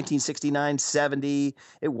in 1969-70.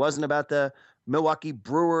 It wasn't about the Milwaukee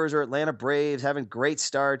Brewers or Atlanta Braves having great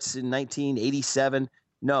starts in 1987.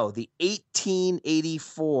 No, the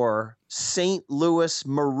 1884 St. Louis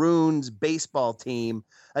Maroons baseball team,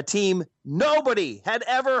 a team nobody had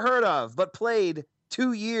ever heard of, but played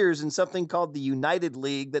 2 years in something called the United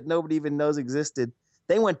League that nobody even knows existed.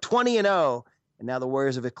 They went 20-0, and now the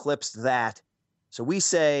Warriors have eclipsed that. So we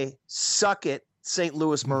say, suck it, St.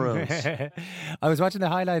 Louis Maroons. I was watching the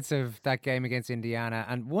highlights of that game against Indiana,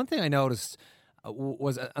 and one thing I noticed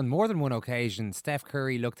was on more than one occasion, Steph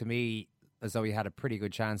Curry looked to me as though he had a pretty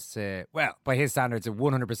good chance to, well, by his standards, a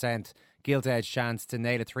 100% gilt-edged chance to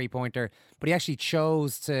nail a three-pointer, but he actually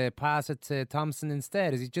chose to pass it to Thompson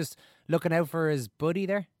instead. Is he just looking out for his buddy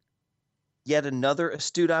there? Yet another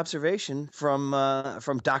astute observation from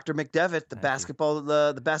Dr. McDevitt,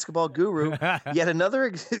 the basketball guru. Yet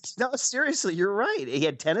another. No, seriously, you're right. He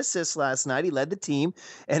had 10 assists last night. He led the team,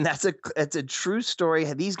 and that's a true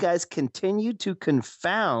story. These guys continue to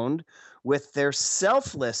confound with their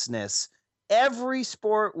selflessness. Every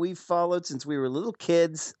sport we've followed since we were little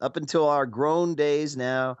kids up until our grown days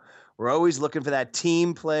now, we're always looking for that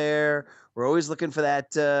team player. We're always looking for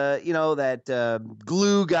that,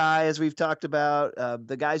 glue guy, as we've talked about.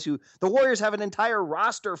 The guys the Warriors have an entire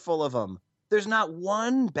roster full of them. There's not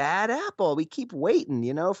one bad apple. We keep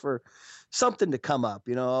waiting, for something to come up.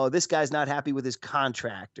 Oh, this guy's not happy with his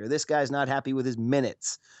contract, or this guy's not happy with his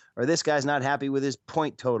minutes, or this guy's not happy with his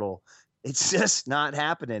point total. It's just not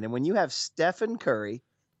happening. And when you have Stephen Curry,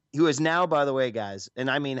 who is now, by the way, guys,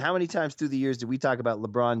 and I mean, how many times through the years did we talk about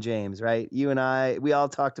LeBron James, right? You and I, we all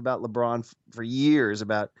talked about LeBron for years,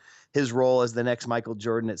 about his role as the next Michael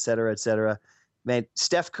Jordan, et cetera, et cetera. Man,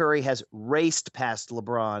 Steph Curry has raced past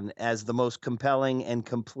LeBron as the most compelling and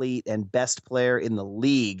complete and best player in the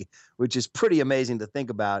league, which is pretty amazing to think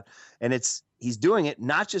about. And he's doing it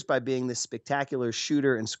not just by being this spectacular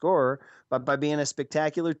shooter and scorer, but by being a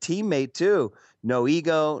spectacular teammate too. No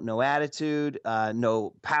ego, no attitude,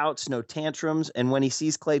 no pouts, no tantrums. And when he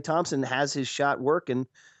sees Klay Thompson has his shot working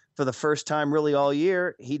for the first time really all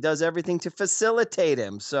year, he does everything to facilitate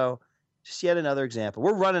him. So just yet another example.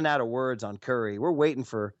 We're running out of words on Curry. We're waiting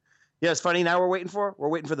for, it's funny now we're waiting for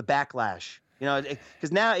the backlash.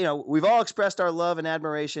 Because now, we've all expressed our love and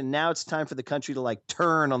admiration. Now it's time for the country to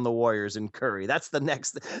turn on the Warriors and Curry. That's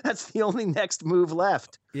the only next move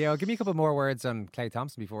left. Yeah, give me a couple more words on Klay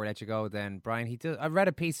Thompson before we let you go then, Brian. I read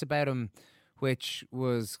a piece about him which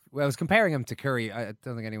was comparing him to Curry. I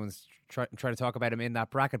don't think anyone's trying to talk about him in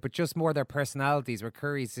that bracket, but just more their personalities, where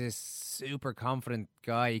Curry's this super confident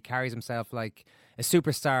guy. He carries himself like a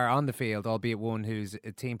superstar on the field, albeit one who's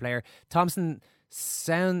a team player. Thompson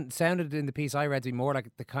sounded in the piece I read to be more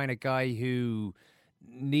like the kind of guy who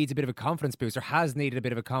needs a bit of a confidence boost, or has needed a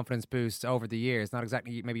bit of a confidence boost over the years. Not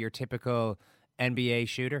exactly maybe your typical NBA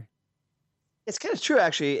shooter. It's kind of true,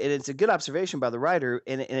 actually, and it's a good observation by the writer,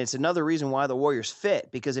 and it's another reason why the Warriors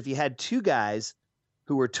fit, because if you had two guys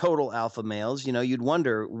who were total alpha males, you'd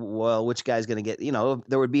wonder, well, which guy's going to get,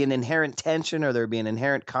 there would be an inherent tension, or there would be an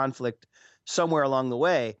inherent conflict somewhere along the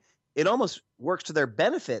way. It almost works to their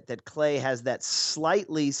benefit that Klay has that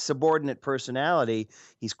slightly subordinate personality.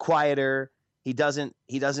 He's quieter. He doesn't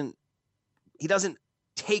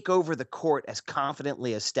take over the court as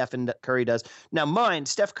confidently as Stephen Curry does. Now,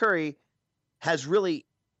 Steph Curry has really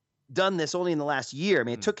done this only in the last year. I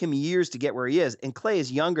mean, it took him years to get where he is, and Klay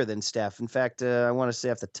is younger than Steph. In fact, I want to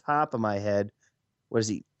say off the top of my head, what is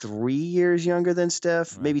he, 3 years younger than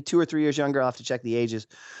Steph? Right. Maybe 2 or 3 years younger. I'll have to check the ages.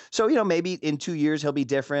 So, maybe in 2 years he'll be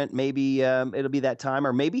different. Maybe it'll be that time,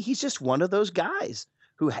 or maybe he's just one of those guys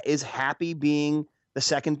who is happy being the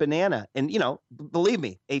second banana. And, believe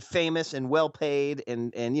me, a famous and well-paid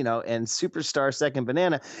and superstar second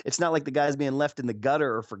banana. It's not like the guy's being left in the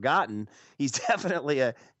gutter or forgotten. He's definitely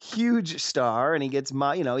a huge star, and he gets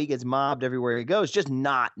mobbed everywhere he goes, just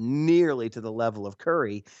not nearly to the level of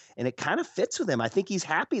Curry. And it kind of fits with him. I think he's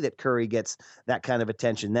happy that Curry gets that kind of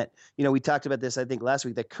attention. That, we talked about this, I think, last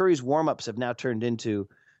week, that Curry's warm-ups have now turned into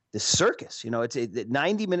the circus. It's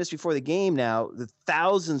 90 minutes before the game now, the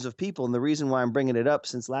thousands of people. And the reason why I'm bringing it up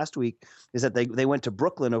since last week is that they went to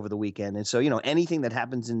Brooklyn over the weekend. And so, anything that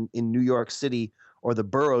happens in New York City or the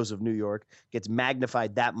boroughs of New York gets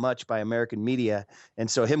magnified that much by American media.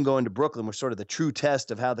 And so him going to Brooklyn was sort of the true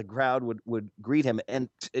test of how the crowd would greet him. And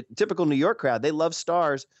typical New York crowd, they love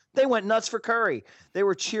stars. They went nuts for Curry. They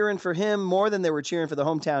were cheering for him more than they were cheering for the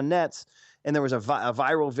hometown Nets. And there was a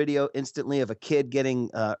viral video instantly of a kid getting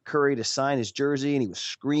Curry to sign his jersey, and he was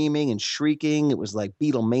screaming and shrieking. It was like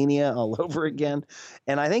Beatlemania all over again.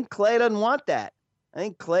 And I think Klay doesn't want that. I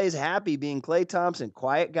think Klay's happy being Klay Thompson,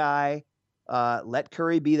 quiet guy. Let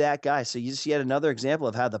Curry be that guy. So you just yet another example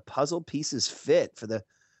of how the puzzle pieces fit for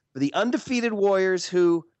the undefeated Warriors,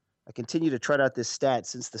 who, I continue to trot out this stat,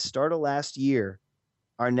 since the start of last year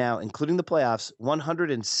are now, including the playoffs,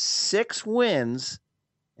 106 wins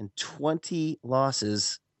and 20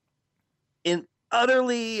 losses.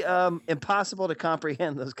 Utterly impossible to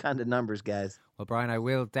comprehend those kind of numbers, guys. Well, Brian, I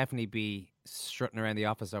will definitely be strutting around the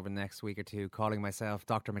office over the next week or two, calling myself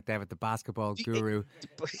Dr. McDevitt, the basketball guru.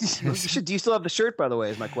 Do you still have the shirt, by the way,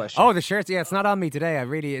 is my question. Oh, the shirt. Yeah, it's not on me today.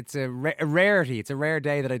 It's a rarity. It's a rare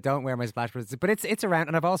day that I don't wear my splash, but it's around.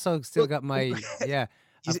 And I've also still got my, yeah.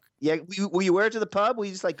 Will you wear it to the pub? Will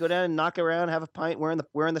you just like go down and knock around, have a pint wearing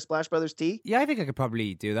the Splash Brothers tee? Yeah, I think I could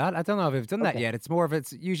probably do that. I don't know if I've done that yet. It's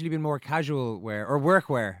usually been more casual wear or work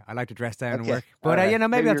wear. I like to dress down and work. But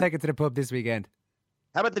maybe I'll take it to the pub this weekend.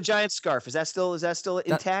 How about the Giants scarf? Is that still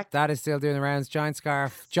intact? That is still doing the rounds. Giants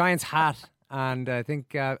scarf, Giants hat, and I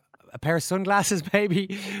think a pair of sunglasses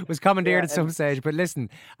maybe was commandeered at some stage. But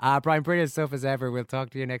listen, Brian, brilliant stuff as ever. We'll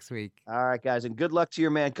talk to you next week. All right, guys, and good luck to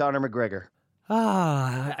your man Conor McGregor.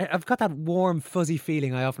 I've got that warm, fuzzy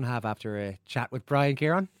feeling I often have after a chat with Brian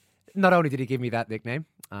Kieran. Not only did he give me that nickname,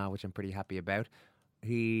 which I'm pretty happy about,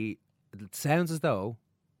 it sounds as though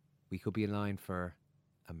we could be in line for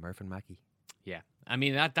a Murph and Mackie. Yeah, I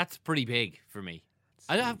mean that's pretty big for me.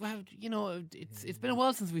 It's been a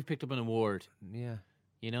while since we've picked up an award. Yeah,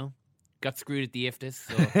 got screwed at the IFTIS,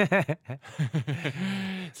 so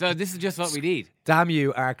so this is just what we need. Damn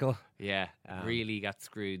you, Arkle. Yeah, really got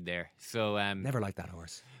screwed there. So never liked that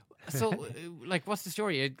horse. So what's the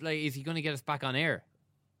story? Is he going to get us back on air?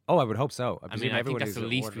 Oh, I would hope so. I think that's the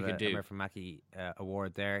least we could do. Murph and Mackie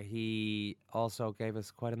award there. He also gave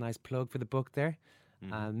us quite a nice plug for the book there.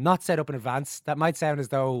 Not set up in advance. That might sound as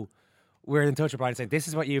though we're in touch with Brian saying, this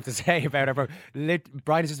is what you have to say about our book.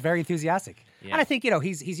 Brian is just very enthusiastic. Yeah. And I think,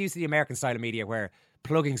 he's used to the American style of media where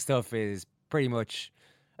plugging stuff is pretty much...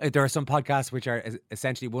 there are some podcasts which are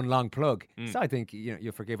essentially one long plug. So I think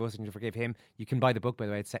you'll forgive us and you'll forgive him. You can buy the book, by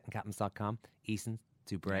the way, at secondcaptains.com. Eason,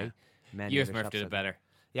 Dubray. US Murph did it better.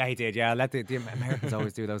 Yeah, he did. Yeah, let the Americans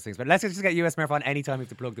always do those things. But let's just get US Murph on any time we have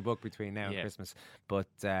to plug the book between now and Christmas. But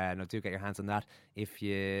do get your hands on that if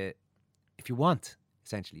you want.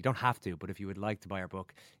 Essentially, you don't have to, but if you would like to buy our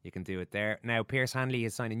book, you can do it there. Now, Pearce Hanley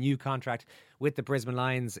has signed a new contract with the Brisbane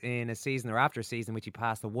Lions in a season or after a season in which he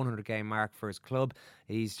passed the 100-game mark for his club.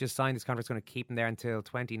 He's just signed this contract. It's going to keep him there until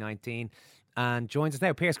 2019. And joins us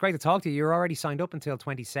now. Pearce, great to talk to you. You're already signed up until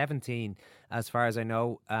 2017, as far as I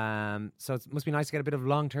know. So it must be nice to get a bit of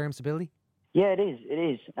long-term stability. Yeah, it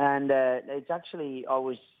is. And it's actually, I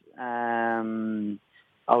was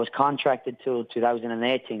contracted till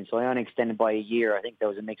 2018, so I only extended by a year. I think there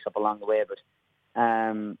was a mix-up along the way, but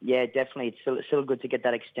definitely it's still good to get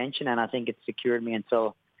that extension, and I think it secured me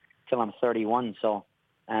until I'm 31. So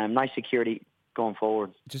nice security going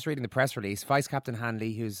forward. Just reading the press release, Vice Captain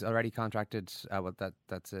Hanley, who's already contracted,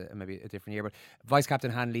 that's maybe a different year, but Vice Captain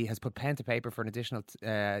Hanley has put pen to paper for an additional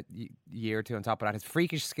year or two on top of that. His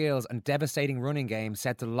freakish skills and devastating running game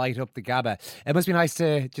set to light up the GABA. It must be nice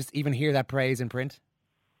to just even hear that praise in print.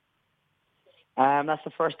 That's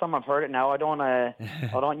the first time I've heard it now. I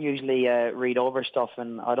don't usually read over stuff,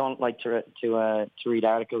 and I don't like to read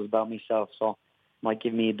articles about myself, so it might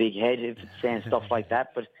give me a big head if it's saying stuff like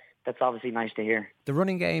that, but that's obviously nice to hear. The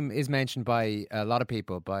running game is mentioned by a lot of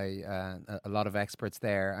people, by a lot of experts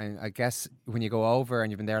there. I guess when you go over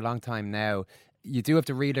and you've been there a long time now, you do have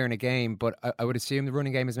to relearn a game, but I would assume the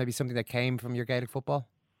running game is maybe something that came from your Gaelic football?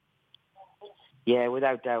 Yeah,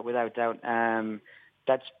 without doubt.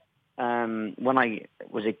 That's when I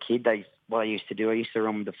was a kid, what I used to do, I used to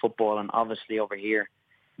run with the football, and obviously over here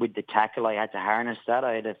with the tackle, I had to harness that.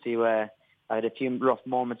 I had a few rough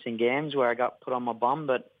moments in games where I got put on my bum,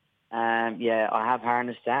 but I have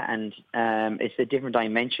harnessed that, and it's a different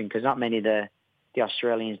dimension because not many of the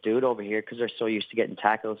Australians do it over here because they're so used to getting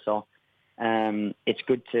tackled. So it's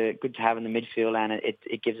good to have in the midfield, and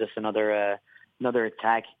it gives us another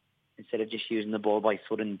attack instead of just using the ball by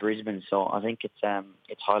foot in Brisbane. So I think it's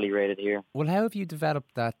highly rated here. Well, how have you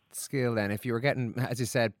developed that skill then? If you were getting, as you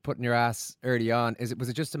said, putting your ass early on, was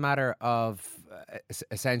it just a matter of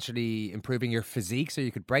essentially improving your physique so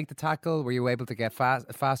you could break the tackle? Were you able to get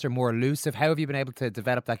faster, more elusive? How have you been able to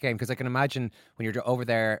develop that game? Because I can imagine when you're over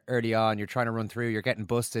there early on, you're trying to run through, you're getting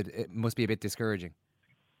busted, it must be a bit discouraging.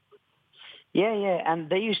 Yeah, and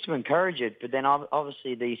they used to encourage it, but then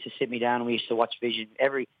obviously they used to sit me down and we used to watch vision.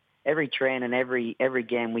 Every train and every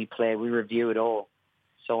game we play, we review it all.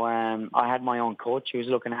 So I had my own coach who was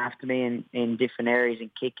looking after me in different areas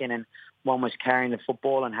in kicking, and one was carrying the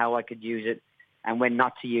football and how I could use it and when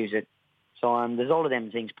not to use it. So there's all of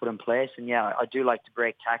them things put in place, and yeah, I do like to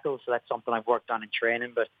break tackles, so that's something I've worked on in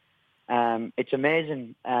training. But it's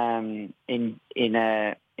amazing in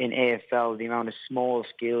AFL the amount of small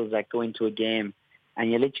skills that go into a game,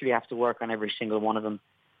 and you literally have to work on every single one of them.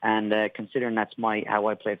 And considering that's how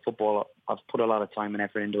I play football, I've put a lot of time and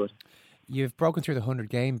effort into it. You've broken through the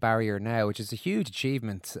 100-game barrier now, which is a huge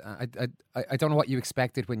achievement. I don't know what you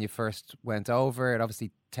expected when you first went over. It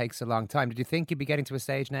obviously takes a long time. Did you think you'd be getting to a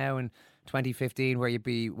stage now in 2015 where you'd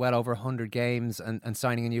be well over 100 games and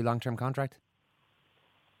signing a new long-term contract?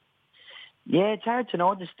 Yeah, it's hard to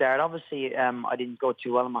know at the start. Obviously, I didn't go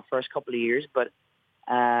too well in my first couple of years, but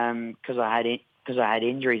because I had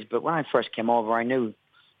injuries. But when I first came over, I knew,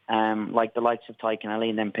 like the likes of Hanley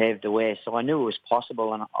and then paved the way. So I knew it was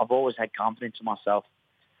possible, and I've always had confidence in myself.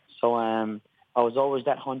 So I was always,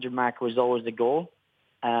 that 100 mark was always the goal.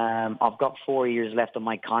 I've got 4 years left on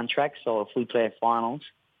my contract, so if we play finals,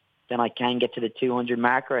 then I can get to the 200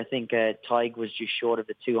 marker. I think Tig was just short of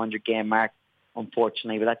the 200 game mark,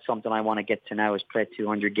 unfortunately, but that's something I want to get to now, is play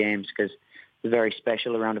 200 games, because it's very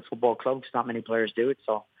special around a football club, because not many players do it.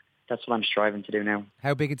 So that's what I'm striving to do now.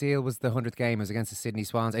 How big a deal was the 100th game? It was against the Sydney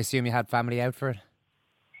Swans. I assume you had family out for it?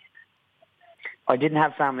 I didn't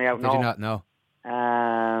have family out, no. Did you not? No.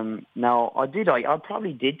 No, I did. I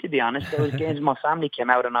probably did, to be honest. There was games my family came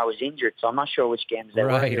out and I was injured, so I'm not sure which games they were.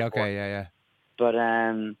 Right, okay, yeah. But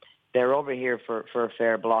they're over here for a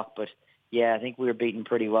fair block. But yeah, I think we were beaten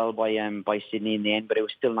pretty well by Sydney in the end. But it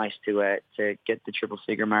was still nice to get the triple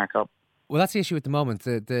figure mark up. Well, that's the issue at the moment.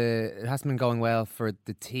 It hasn't been going well for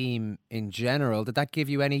the team in general. Did that give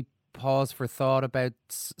you any pause for thought about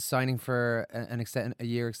signing for a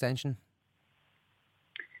year extension?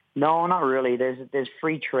 No, not really. There's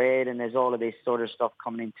free trade and there's all of this sort of stuff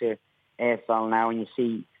coming into AFL now, and you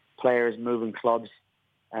see players moving clubs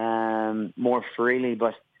more freely.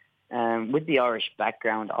 But with the Irish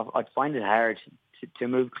background, I find it hard to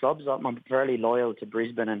move clubs. I'm fairly loyal to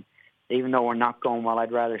Brisbane, and even though we're not going well,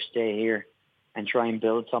 I'd rather stay here and try and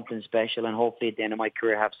build something special, and hopefully at the end of my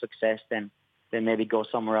career have success than maybe go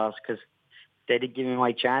somewhere else, because they did give me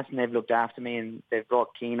my chance and they've looked after me and they've brought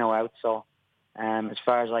Keno out. So as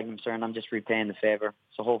far as I'm concerned, I'm just repaying the favour.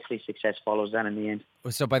 So hopefully success follows that in the end.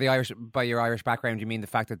 So by your Irish background, you mean the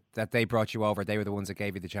fact that they brought you over, they were the ones that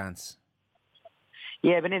gave you the chance?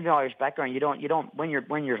 Yeah, but in the Irish background, you don't when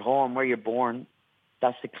you're home where you're born,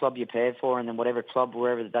 that's the club you play for, and then whatever club,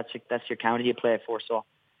 wherever, that's your county you play for. So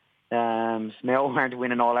Mayo aren't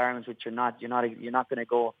winning All Irelands, which you're not going to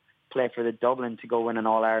go play for the Dublin to go win an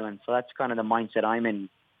All Ireland. So that's kind of the mindset I'm in.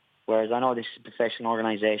 Whereas I know this is a professional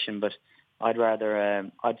organisation, but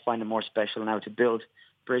I'd find it more special now to build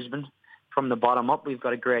Brisbane from the bottom up. We've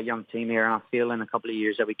got a great young team here, and I feel in a couple of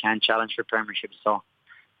years that we can challenge for premiership. So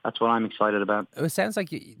that's what I'm excited about. It sounds like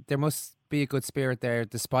there must be a good spirit there,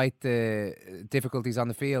 despite the difficulties on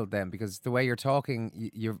the field. Then, because the way you're talking,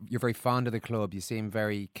 you're very fond of the club. You seem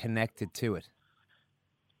very connected to it.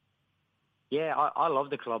 Yeah, I love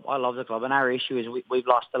the club. And our issue is we've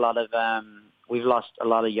lost a lot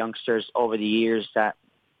of youngsters over the years that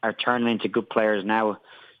are turning into good players now,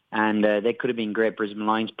 and they could have been great Brisbane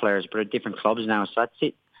Lions players, but at different clubs now. So that's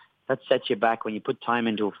it. That sets you back when you put time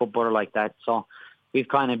into a footballer like that. So we've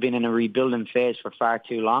kind of been in a rebuilding phase for far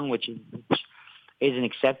too long, which isn't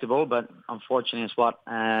acceptable. But unfortunately, it's what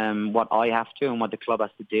I have to and what the club has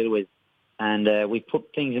to deal with. And we put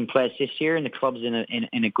things in place this year, and the club's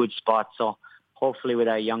in a good spot. So hopefully, with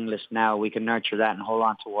our young list now, we can nurture that and hold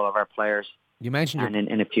on to all of our players. You mentioned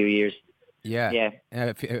in a few years. Yeah.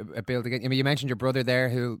 Build again. I mean, you mentioned your brother there,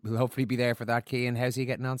 who'll hopefully be there for that. Keane, how's he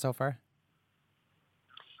getting on so far?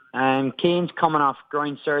 Keane's coming off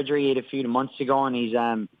groin surgery. He had a few months ago,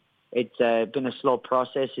 and it's been a slow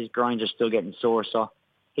process. His groins are still getting sore, so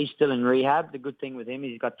he's still in rehab. The good thing with him is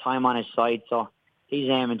he's got time on his side, so he's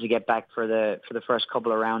aiming to get back for the first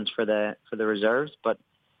couple of rounds for the reserves. But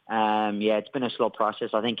it's been a slow process.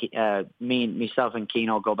 I think myself and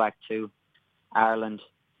Keane will go back to Ireland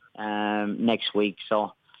next week,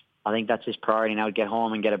 so I think that's his priority now, to get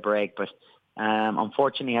home and get a break. But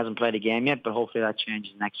unfortunately, he hasn't played a game yet, but hopefully that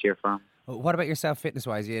changes next year for him. What about yourself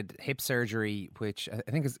fitness-wise? You had hip surgery, which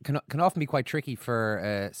I think can often be quite tricky for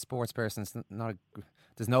a sports person. It's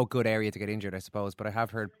there's no good area to get injured, I suppose, but I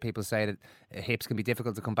have heard people say that hips can be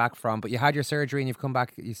difficult to come back from. But you had your surgery and you've come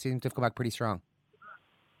back. You seem to have come back pretty strong.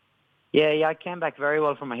 Yeah, I came back very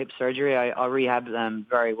well from my hip surgery. I rehabbed them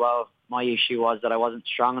very well. My issue was that I wasn't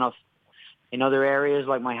strong enough in other areas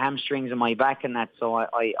like my hamstrings and my back and that. So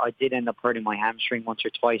I did end up hurting my hamstring once or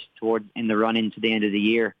twice in the run into the end of the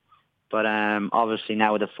year. But obviously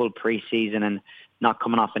now with a full pre-season and not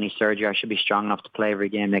coming off any surgery, I should be strong enough to play every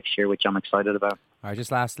game next year, which I'm excited about. All right,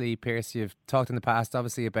 just lastly, Pearce, you've talked in the past,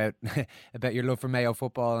 obviously, about your love for Mayo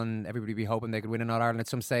football, and everybody be hoping they could win an All-Ireland at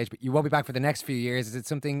some stage, but you won't be back for the next few years. Is it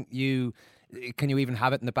something can you even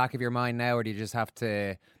have it in the back of your mind now, or do you just have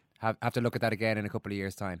to look at that again in a couple of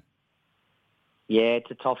years' time? Yeah,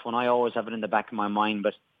 it's a tough one. I always have it in the back of my mind,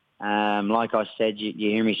 but Like I said,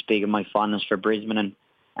 you hear me speak of my fondness for Brisbane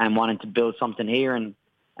and wanting to build something here.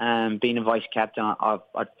 And being a vice captain,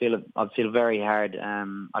 I'd feel very hard.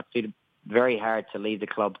 I'd feel very hard to leave the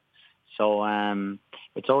club. So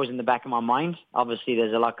it's always in the back of my mind. Obviously,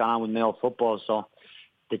 there's a lot going on with Mayo football, so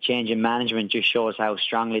the change in management just shows how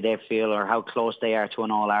strongly they feel or how close they are to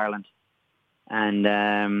an All-Ireland.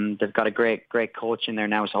 And they've got a great coach in there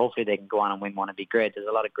now, so hopefully they can go on and win one and be great. There's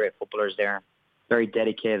a lot of great footballers there, very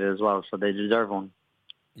dedicated as well, so they deserve one.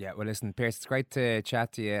 Yeah, well, listen, Pearce, it's great to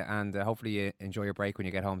chat to you, and hopefully you enjoy your break when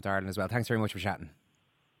you get home to Ireland as well. Thanks very much for chatting.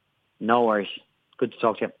 No worries. Good to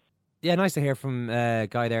talk to you. Yeah, nice to hear from a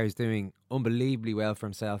guy there who's doing unbelievably well for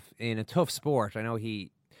himself in a tough sport. I know he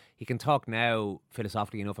can talk now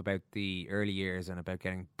philosophically enough about the early years and about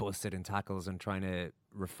getting busted in tackles and trying to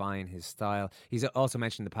refine his style. He's also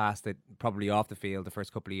mentioned in the past that probably off the field, the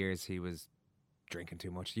first couple of years, he was drinking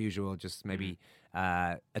too much, the usual, just maybe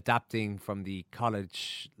adapting from the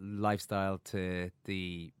college lifestyle to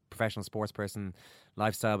the professional sports person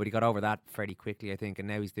lifestyle. But he got over that fairly quickly, I think, and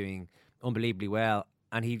now he's doing unbelievably well.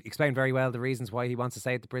 And he explained very well the reasons why he wants to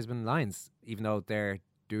stay at the Brisbane Lions, even though they're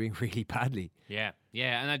doing really badly. Yeah,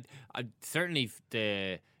 and I certainly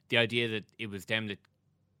the idea that it was them that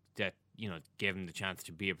gave him the chance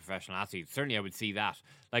to be a professional athlete. Certainly, I would see that.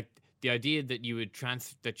 Like the idea that you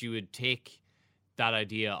would take that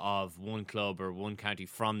idea of one club or one county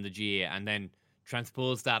from the GA and then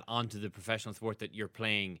transpose that onto the professional sport that you're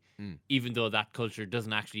playing, even though that culture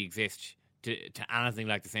doesn't actually exist to anything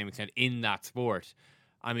like the same extent in that sport.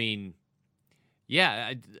 I mean,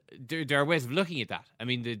 yeah, there are ways of looking at that. I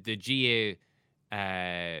mean, the GA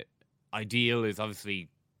ideal is obviously,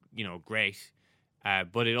 great,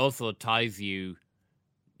 but it also ties you.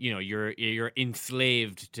 You're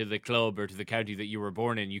enslaved to the club or to the county that you were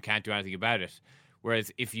born in. You can't do anything about it.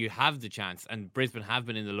 Whereas if you have the chance, and Brisbane have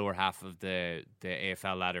been in the lower half of the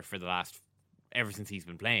AFL ladder for ever since he's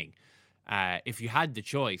been playing, if you had the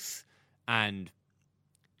choice, and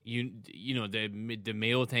the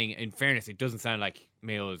Mayo thing, in fairness, it doesn't sound like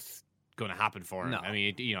Mayo's going to happen for him. No. I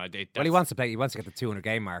mean, well, he wants to play. He wants to get the 200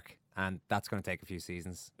 game mark, and that's going to take a few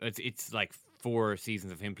seasons. It's like 4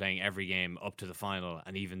 seasons of him playing every game up to the final,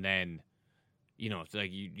 and even then, it's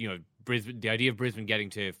like Brisbane. The idea of Brisbane getting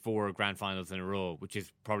to 4 grand finals in a row, which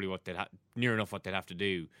is probably what near enough what they'd have to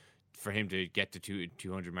do for him to get to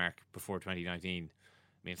 200 mark before 2019.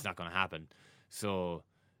 I mean, it's not going to happen. So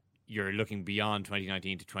you're looking beyond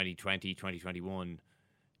 2019 to 2020, 2021.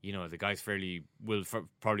 The guys will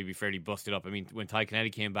probably be fairly busted up. I mean, when Ty Kennedy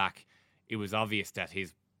came back, it was obvious that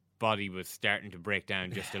his body was starting to break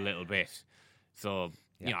down just a little bit. So,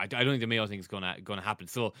 I don't think the Mayo thing is going to happen.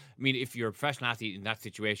 So, I mean, if you're a professional athlete in that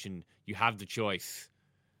situation, you have the choice.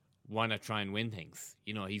 Why not try and win things?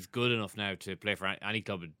 He's good enough now to play for any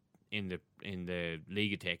club in the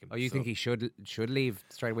league would take him. Oh, you think he should leave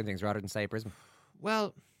to try to win things rather than stay at Brisbane?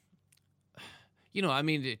 Well, I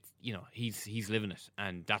mean, he's living it,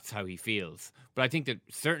 and that's how he feels. But I think that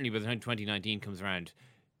certainly by the time 2019 comes around,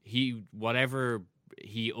 whatever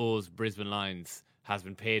he owes Brisbane Lions has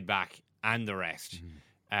been paid back, and the rest.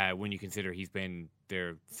 When you consider he's been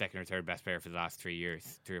their second or third best player for the last 3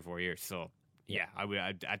 or 4 years. So yeah,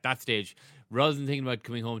 at that stage, rather than thinking about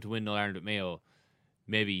coming home to win All-Ireland at Mayo,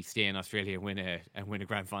 maybe stay in Australia and win a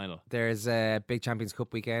grand final. There's a big Champions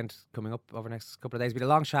Cup weekend coming up over the next couple of days. It'll be a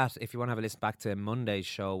long chat if you want to have a listen back to Monday's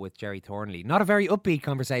show with Jerry Thornley. Not a very upbeat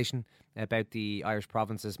conversation about the Irish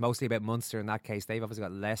provinces, mostly about Munster in that case. They've obviously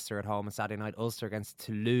got Leicester at home on Saturday night. Ulster against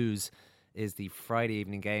Toulouse is the Friday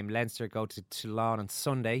evening game. Leinster go to Toulon on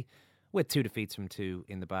Sunday with 2 defeats from 2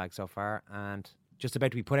 in the bag so far, and just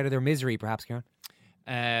about to be put out of their misery, perhaps, Kieran.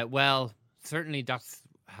 Well, certainly that's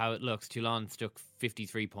how it looks. Toulon stuck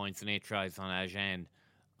 53 points and 8 tries on Agen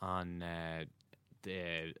on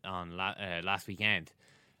last weekend,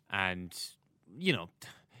 and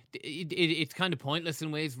it's kind of pointless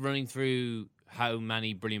in ways running through how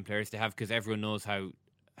many brilliant players they have, because everyone knows how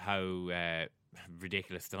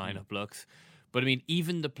ridiculous the lineup looks. But I mean,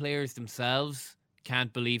 even the players themselves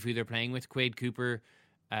can't believe who they're playing with. Quade Cooper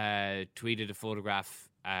tweeted a photograph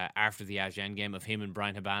after the Agen game of him and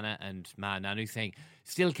Brian Habana and Ma Nanu saying,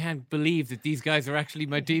 "Still can't believe that these guys are actually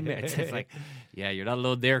my teammates." It's like, yeah, you're not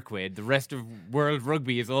alone there, Quade. The rest of world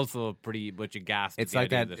rugby is also pretty much aghast. It's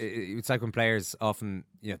like that. It's like when players often,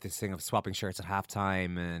 this thing of swapping shirts at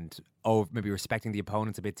halftime and maybe respecting the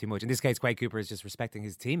opponents a bit too much. In this case, Quade Cooper is just respecting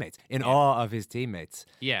his teammates, in awe of his teammates.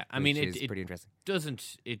 Yeah, I mean, it's pretty interesting.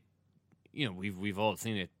 We've all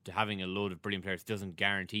seen it. Having a load of brilliant players doesn't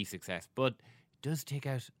guarantee success, but it does take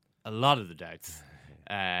out a lot of the doubts.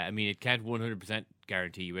 I mean, it can't 100%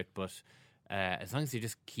 guarantee you it, but as long as they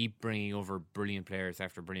just keep bringing over brilliant players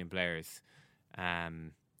after brilliant players,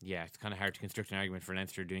 it's kind of hard to construct an argument for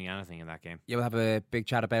Leinster doing anything in that game. Yeah, we'll have a big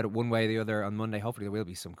chat about it one way or the other on Monday. Hopefully there will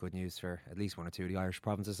be some good news for at least one or two of the Irish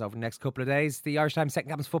provinces over the next couple of days. The Irish Times Second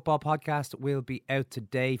Captains Football Podcast will be out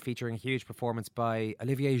today, featuring a huge performance by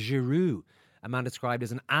Olivier Giroud, a man described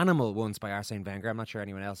as an animal once by Arsene Wenger. I'm not sure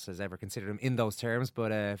anyone else has ever considered him in those terms,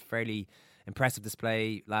 but a fairly impressive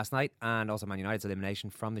display last night, and also Man United's elimination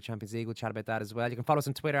from the Champions League. We'll chat about that as well. You can follow us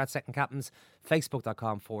on Twitter at Second Captains,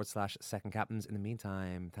 Facebook.com/Second Captains. In the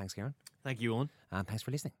meantime, thanks, Kieran. Thank you, Owen. And thanks for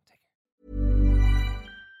listening.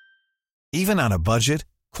 Even on a budget,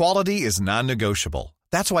 quality is non-negotiable.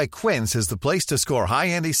 That's why Quince is the place to score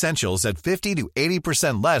high-end essentials at 50 to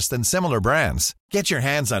 80% less than similar brands. Get your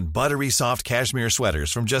hands on buttery soft cashmere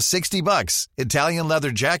sweaters from just $60, Italian leather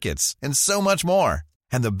jackets, and so much more.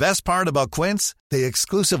 And the best part about Quince, they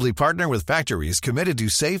exclusively partner with factories committed to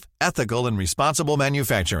safe, ethical, and responsible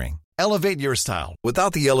manufacturing. Elevate your style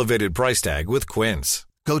without the elevated price tag with Quince.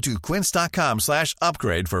 Go to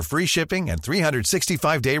quince.com/upgrade for free shipping and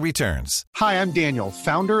 365-day returns. Hi, I'm Daniel,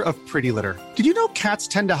 founder of Pretty Litter. Did you know cats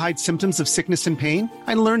tend to hide symptoms of sickness and pain?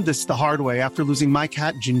 I learned this the hard way after losing my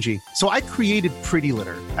cat, Gingy. So I created Pretty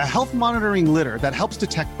Litter, a health monitoring litter that helps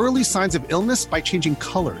detect early signs of illness by changing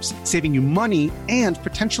colors, saving you money and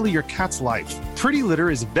potentially your cat's life. Pretty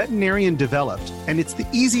Litter is veterinarian developed, and it's the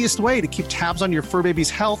easiest way to keep tabs on your fur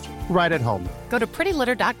baby's health right at home. Go to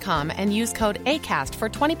prettylitter.com and use code ACAST for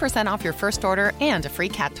 20% off your first order and a free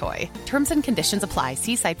cat toy. Terms and conditions apply.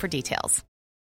 See site for details.